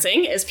swing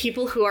dancing is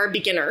people who are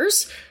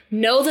beginners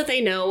know that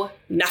they know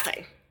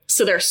nothing.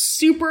 So they're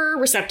super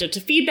receptive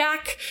to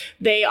feedback.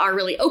 They are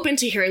really open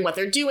to hearing what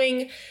they're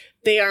doing.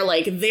 They are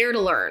like there to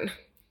learn.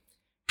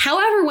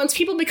 However, once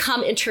people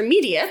become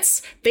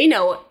intermediates, they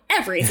know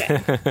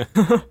everything.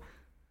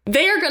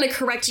 They are going to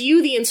correct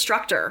you, the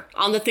instructor,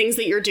 on the things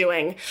that you're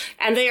doing.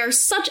 And they are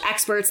such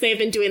experts. They've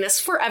been doing this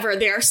forever.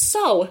 They are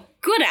so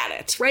good at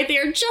it, right? They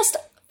are just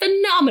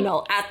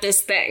phenomenal at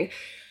this thing.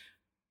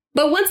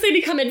 But once they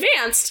become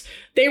advanced,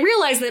 they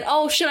realize that,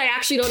 oh, shit, I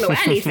actually don't know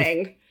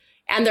anything.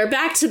 And they're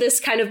back to this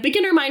kind of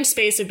beginner mind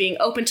space of being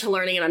open to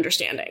learning and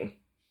understanding.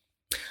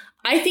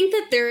 I think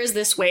that there is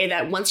this way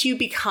that once you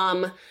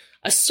become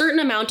a certain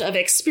amount of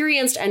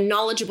experienced and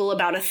knowledgeable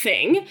about a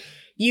thing,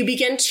 you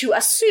begin to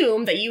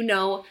assume that you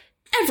know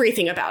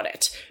everything about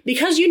it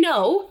because you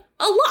know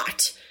a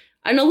lot,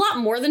 and a lot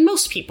more than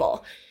most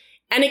people.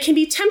 And it can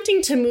be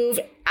tempting to move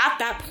at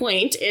that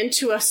point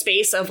into a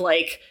space of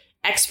like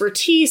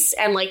expertise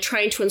and like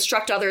trying to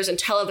instruct others and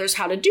tell others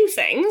how to do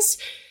things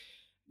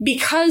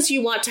because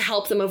you want to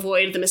help them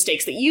avoid the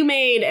mistakes that you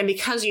made and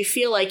because you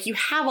feel like you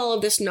have all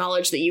of this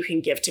knowledge that you can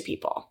give to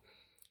people.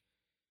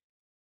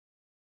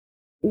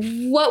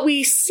 What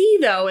we see,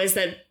 though, is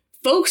that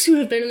folks who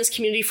have been in this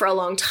community for a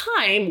long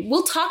time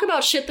will talk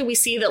about shit that we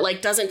see that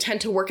like doesn't tend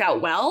to work out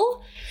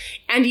well.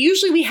 And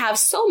usually we have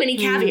so many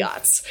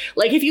caveats.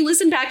 Like if you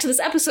listen back to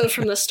this episode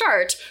from the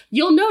start,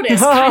 you'll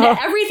notice kind of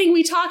everything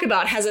we talk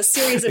about has a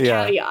series of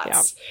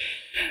caveats.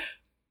 Yeah.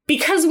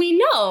 Because we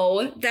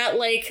know that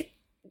like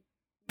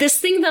this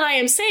thing that I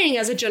am saying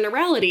as a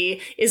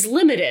generality is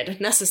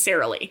limited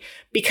necessarily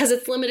because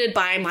it's limited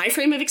by my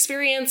frame of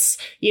experience.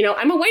 You know,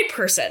 I'm a white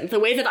person. The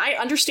way that I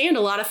understand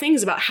a lot of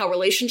things about how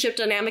relationship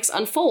dynamics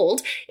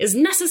unfold is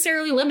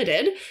necessarily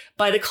limited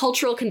by the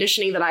cultural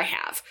conditioning that I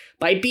have,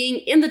 by being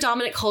in the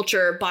dominant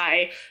culture,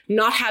 by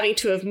not having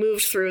to have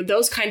moved through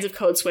those kinds of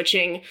code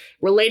switching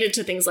related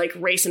to things like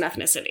race and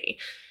ethnicity.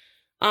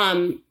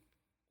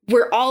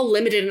 We're all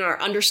limited in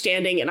our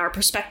understanding and our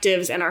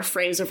perspectives and our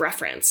frames of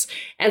reference.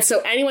 And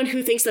so anyone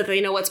who thinks that they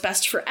know what's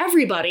best for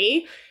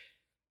everybody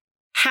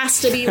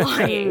has to be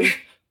lying.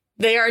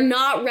 They are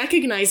not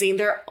recognizing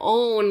their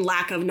own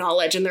lack of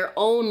knowledge and their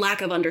own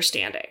lack of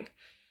understanding.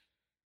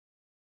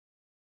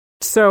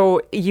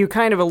 So you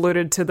kind of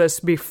alluded to this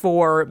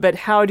before, but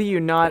how do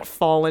you not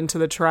fall into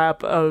the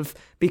trap of,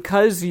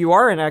 because you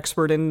are an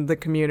expert in the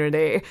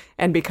community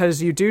and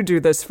because you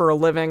do this for a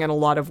living in a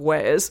lot of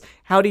ways,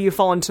 how do you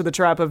fall into the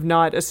trap of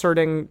not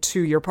asserting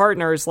to your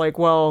partners like,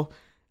 well,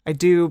 I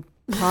do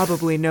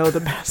probably know the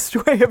best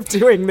way of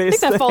doing these I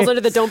think that falls under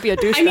the don't be a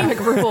douchebag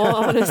rule,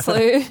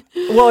 honestly.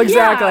 Well,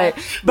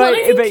 exactly.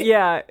 Yeah. But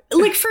yeah.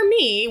 Like for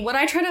me, what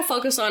I try to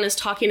focus on is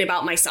talking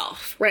about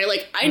myself, right?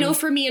 Like I know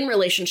for me in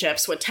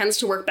relationships, what tends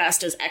to work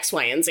best is X,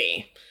 Y, and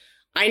Z.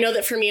 I know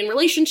that for me in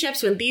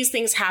relationships, when these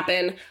things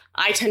happen,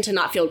 I tend to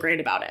not feel great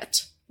about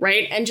it,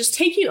 right? And just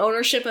taking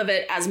ownership of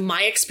it as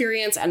my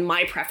experience and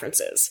my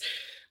preferences.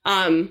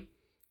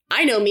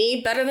 I know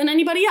me better than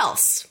anybody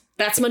else.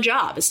 That's my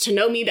job, is to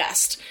know me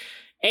best.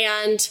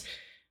 And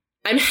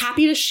I'm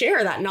happy to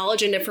share that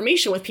knowledge and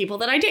information with people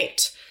that I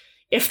date.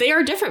 If they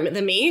are different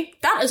than me,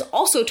 that is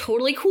also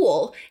totally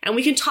cool. And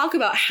we can talk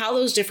about how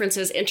those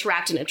differences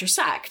interact and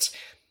intersect.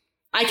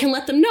 I can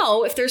let them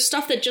know if there's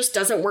stuff that just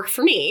doesn't work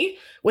for me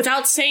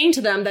without saying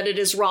to them that it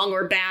is wrong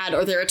or bad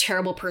or they're a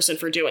terrible person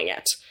for doing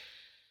it.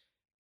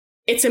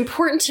 It's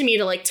important to me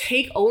to like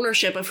take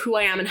ownership of who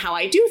I am and how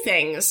I do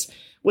things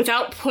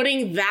without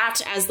putting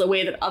that as the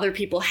way that other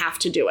people have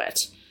to do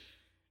it.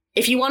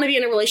 If you want to be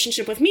in a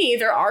relationship with me,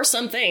 there are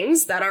some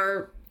things that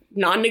are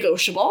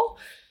non-negotiable.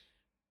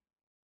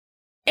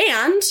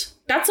 And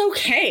that's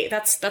okay.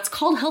 That's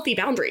called healthy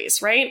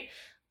boundaries, right?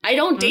 I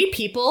don't date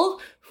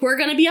people who are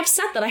going to be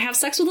upset that I have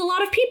sex with a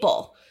lot of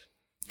people.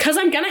 Because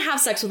I'm going to have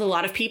sex with a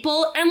lot of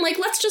people. And like,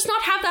 let's just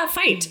not have that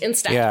fight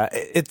instead. Yeah,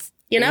 it's,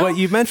 you know, what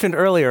you mentioned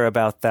earlier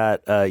about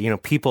that,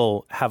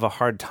 people have a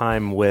hard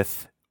time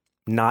with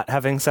not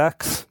having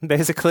sex,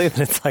 basically.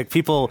 It's like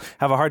people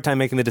have a hard time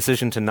making the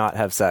decision to not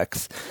have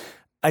sex.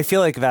 I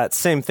feel like that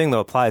same thing, though,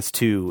 applies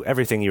to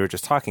everything you were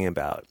just talking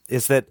about,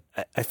 is that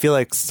I feel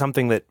like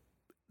something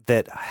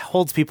that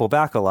holds people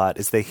back a lot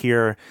is they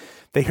hear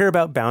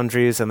about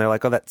boundaries and they're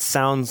like, oh, that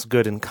sounds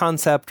good in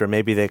concept, or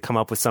maybe they come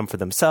up with some for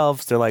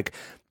themselves. They're like,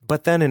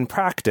 but then in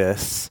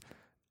practice,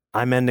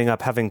 I'm ending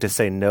up having to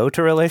say no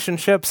to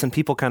relationships, and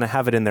people kind of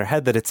have it in their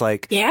head that it's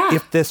like,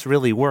 if this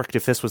really worked,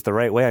 if this was the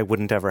right way, I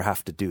wouldn't ever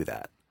have to do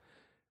that.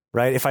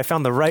 Right? If I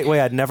found the right way,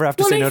 I'd never have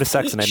to say no to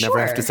sex, and I'd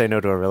never have to say no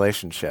to a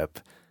relationship.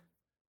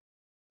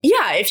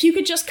 Yeah, if you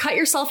could just cut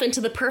yourself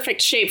into the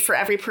perfect shape for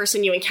every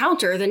person you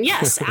encounter, then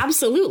yes,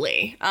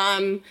 absolutely.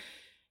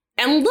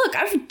 And look,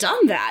 I've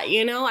done that.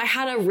 You know, I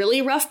had a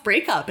really rough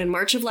breakup in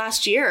March of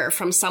last year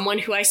from someone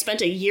who I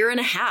spent a year and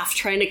a half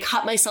trying to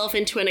cut myself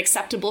into an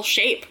acceptable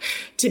shape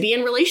to be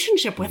in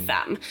relationship with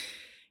them.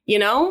 You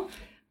know,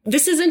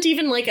 this isn't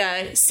even like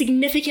a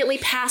significantly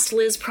past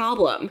Liz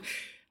problem.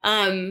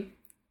 It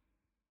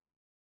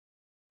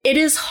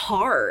is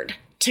hard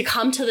to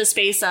come to the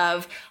space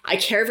of, I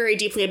care very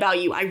deeply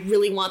about you. I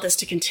really want this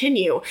to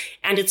continue.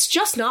 And it's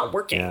just not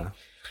working. Yeah.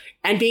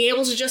 And being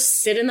able to just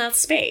sit in that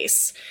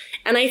space.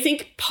 And I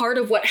think part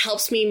of what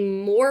helps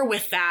me more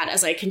with that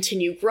as I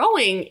continue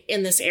growing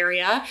in this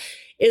area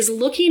is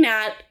looking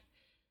at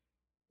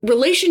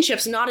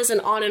relationships not as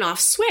an on and off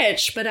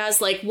switch, but as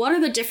like, what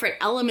are the different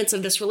elements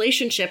of this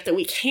relationship that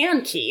we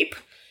can keep?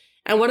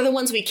 And what are the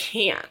ones we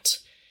can't?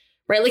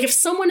 Right? Like if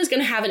someone is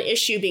going to have an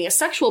issue being a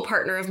sexual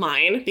partner of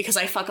mine because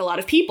I fuck a lot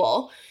of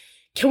people,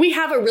 can we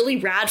have a really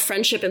rad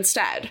friendship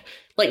instead?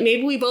 Like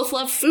maybe we both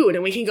love food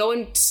and we can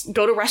go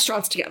to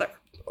restaurants together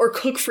or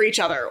cook for each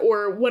other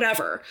or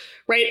whatever,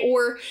 right?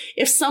 Or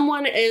if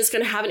someone is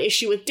going to have an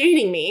issue with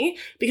dating me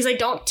because I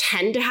don't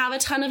tend to have a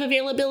ton of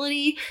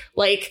availability,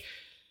 like,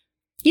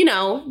 you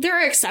know, there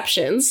are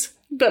exceptions,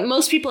 but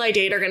most people I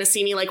date are going to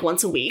see me like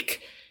once a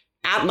week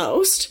at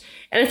most.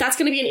 And if that's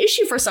going to be an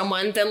issue for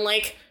someone, then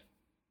like,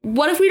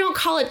 what if we don't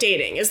call it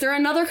dating? Is there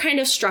another kind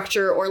of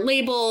structure or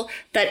label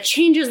that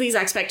changes these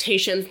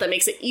expectations that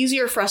makes it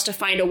easier for us to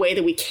find a way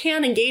that we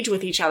can engage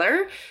with each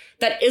other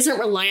that isn't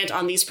reliant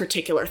on these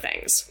particular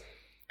things?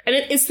 And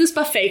it's this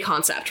buffet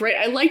concept, right?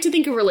 I like to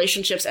think of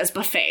relationships as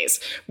buffets.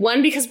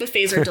 One, because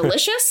buffets are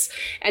delicious.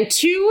 And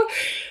two,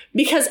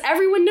 because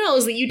everyone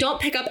knows that you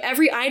don't pick up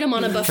every item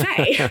on a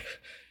buffet,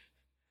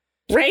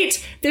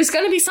 right? There's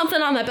going to be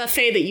something on that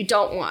buffet that you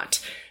don't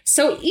want.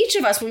 So each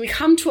of us, when we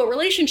come to a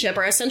relationship,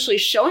 are essentially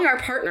showing our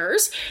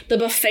partners the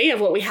buffet of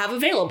what we have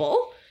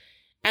available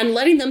and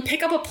letting them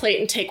pick up a plate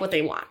and take what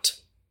they want.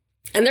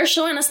 And they're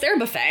showing us their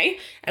buffet,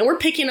 and we're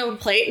picking up a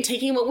plate and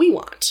taking what we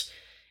want.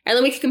 And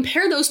then we can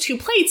compare those two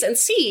plates and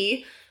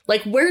see,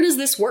 like, where does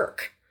this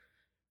work?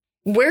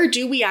 Where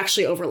do we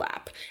actually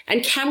overlap?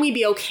 And can we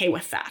be okay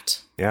with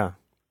that? Yeah.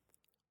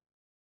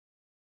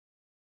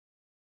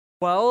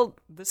 Well,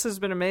 this has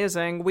been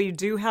amazing. We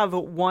do have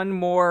one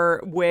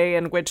more way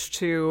in which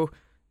to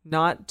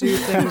not do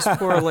things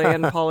poorly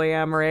in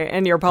polyamory,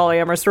 in your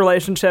polyamorous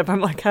relationship.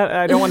 I'm like,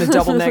 I don't want to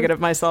double negative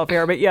myself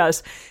here, but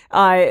yes.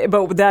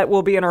 But that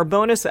will be in our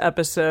bonus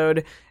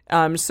episode.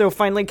 So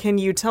finally, can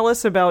you tell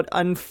us about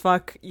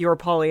Unfuck Your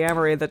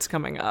Polyamory that's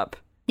coming up?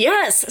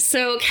 Yes.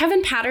 So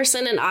Kevin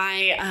Patterson and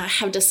I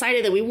have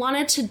decided that we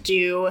wanted to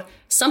do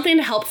something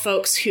to help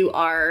folks who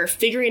are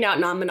figuring out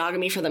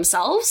non-monogamy for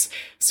themselves.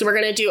 So we're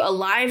going to do a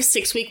live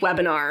 6-week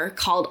webinar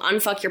called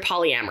Unfuck Your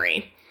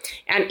Polyamory.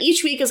 And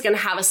each week is going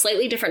to have a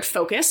slightly different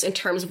focus in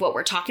terms of what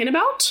we're talking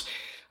about.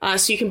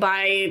 So you can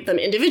buy them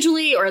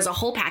individually or as a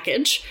whole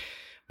package.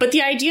 But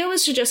the idea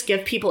was to just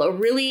give people a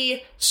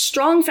really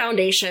strong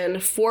foundation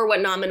for what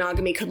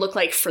non-monogamy could look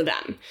like for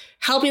them,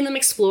 helping them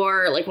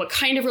explore like what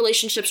kind of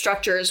relationship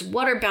structures,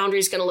 what are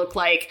boundaries going to look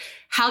like,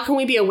 how can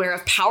we be aware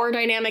of power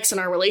dynamics in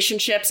our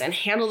relationships and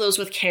handle those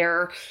with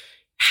care,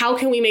 how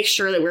can we make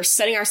sure that we're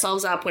setting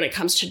ourselves up when it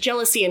comes to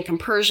jealousy and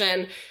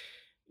compersion,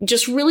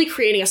 just really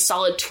creating a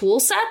solid tool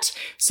set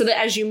so that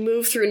as you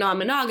move through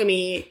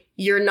non-monogamy,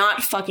 you're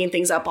not fucking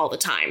things up all the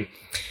time.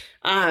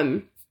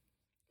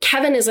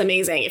 Kevin is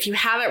amazing. If you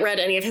haven't read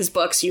any of his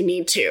books, you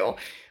need to.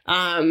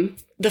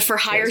 The For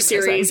Hire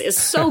series is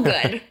so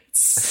good.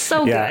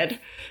 So good.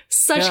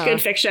 Such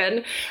good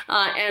fiction.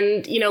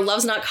 And, you know,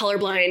 Love's Not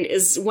Colorblind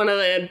is one of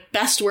the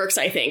best works,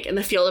 I think, in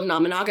the field of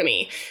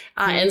non-monogamy.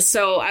 And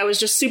so I was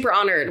just super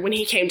honored when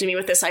he came to me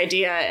with this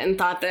idea and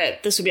thought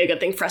that this would be a good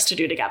thing for us to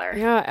do together.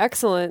 Yeah,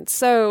 excellent.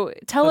 So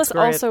tell us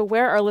also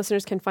where our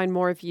listeners can find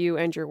more of you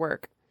and your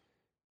work.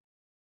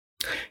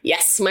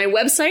 Yes, my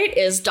website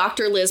is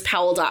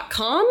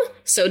drlizpowell.com,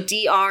 so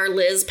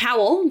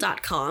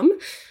drlizpowell.com.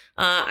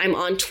 I'm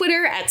on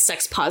Twitter at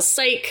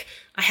sexpospsych.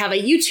 I have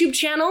a YouTube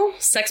channel,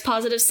 Sex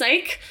Positive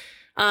Psych.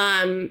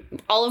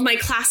 All of my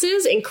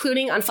classes,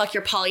 including Unfuck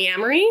Your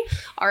Polyamory,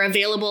 are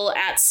available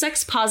at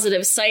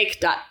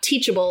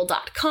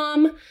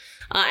sexpositivepsych.teachable.com. And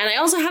I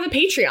also have a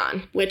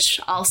Patreon, which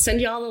I'll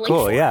send you all the link for.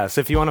 Cool, yeah.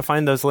 So if you want to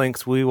find those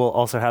links, we will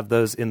also have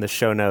those in the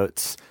show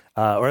notes.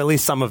 Or at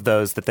least some of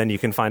those, but then you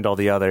can find all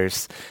the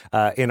others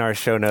in our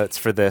show notes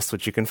for this,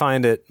 which you can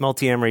find at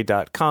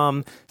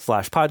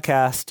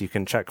multiamory.com/podcast. You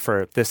can check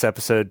for this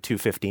episode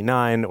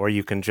 259, or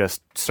you can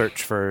just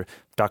search for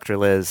Dr.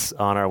 Liz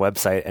on our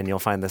website and you'll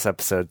find this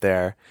episode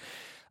there.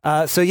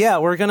 So yeah,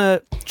 we're going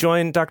to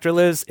join Dr.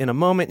 Liz in a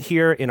moment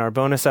here in our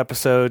bonus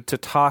episode to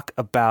talk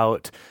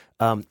about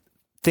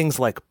things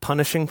like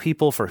punishing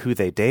people for who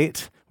they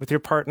date with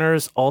your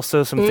partners.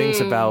 Also some things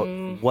about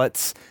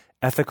what's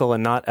ethical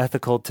and not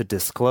ethical to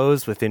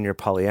disclose within your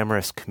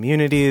polyamorous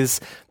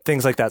communities,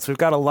 things like that. So we've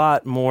got a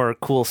lot more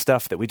cool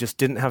stuff that we just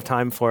didn't have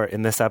time for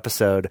in this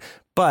episode.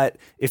 But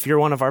if you're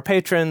one of our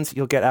patrons,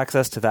 you'll get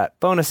access to that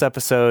bonus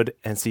episode.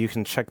 And so you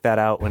can check that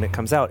out when it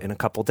comes out in a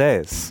couple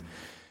days.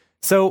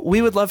 So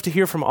we would love to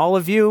hear from all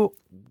of you.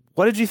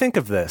 What did you think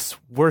of this?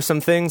 Were some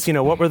things, you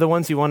know, what were the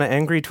ones you want to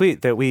angry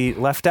tweet that we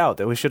left out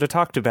that we should have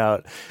talked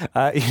about?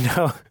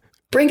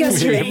 Bring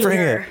us your anger. Bring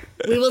it.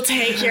 We will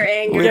take your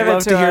anger. We'd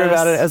love to hear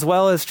about it, as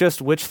well as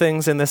just which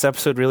things in this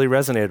episode really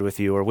resonated with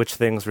you or which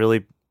things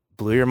really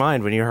blew your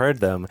mind when you heard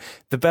them.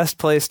 The best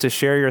place to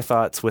share your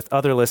thoughts with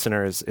other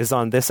listeners is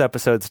on this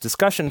episode's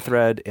discussion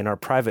thread in our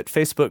private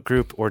Facebook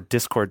group or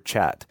Discord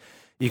chat.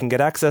 You can get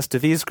access to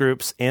these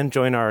groups and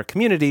join our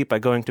community by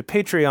going to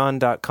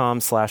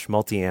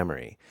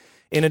patreon.com/multiamory.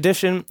 In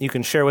addition, you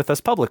can share with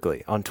us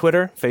publicly on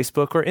Twitter,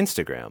 Facebook, or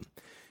Instagram.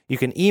 You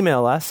can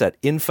email us at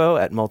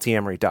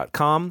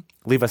info@multiamory.com,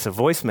 leave us a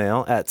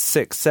voicemail at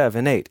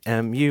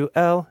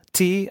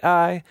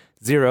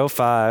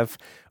 678-MULTI-05,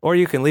 or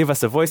you can leave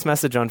us a voice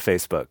message on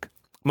Facebook.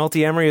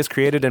 Multiamory is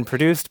created and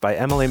produced by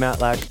Emily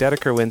Matlack,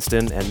 Dedeker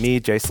Winston, and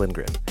me, Jace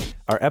Lindgren.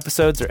 Our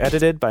episodes are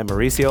edited by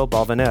Mauricio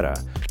Balvanera.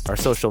 Our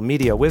social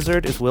media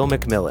wizard is Will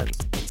McMillan.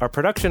 Our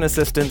production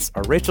assistants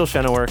are Rachel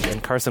Shenowork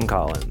and Carson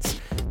Collins.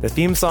 The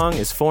theme song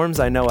is Forms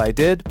I Know I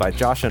Did by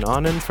Josh and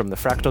Anand from the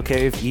Fractal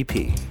Cave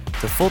EP.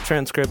 The full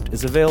transcript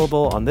is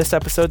available on this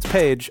episode's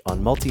page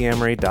on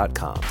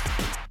multiamory.com.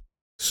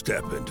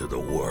 Step into the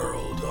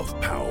world of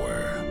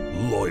power,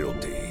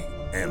 loyalty,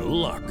 and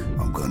luck.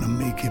 I'm gonna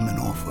make him an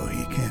offer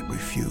he can't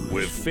refuse.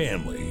 With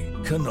family,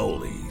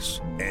 cannolis,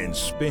 and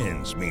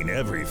spins mean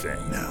everything.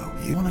 Now,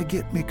 you wanna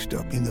get mixed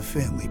up in the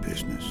family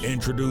business.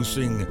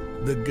 Introducing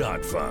The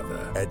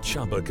Godfather at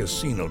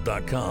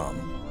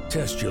ChumbaCasino.com.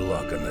 Test your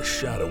luck in the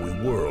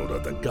shadowy world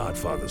of The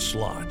Godfather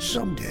slot.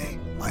 Someday,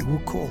 I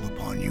will call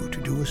upon you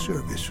to do a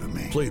service for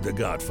me. Play The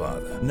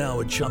Godfather, now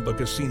at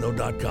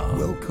ChumbaCasino.com.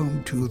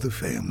 Welcome to the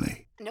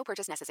family. No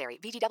purchase necessary.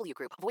 VGW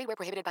Group. Void where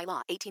prohibited by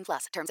law.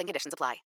 18+. Terms and conditions apply.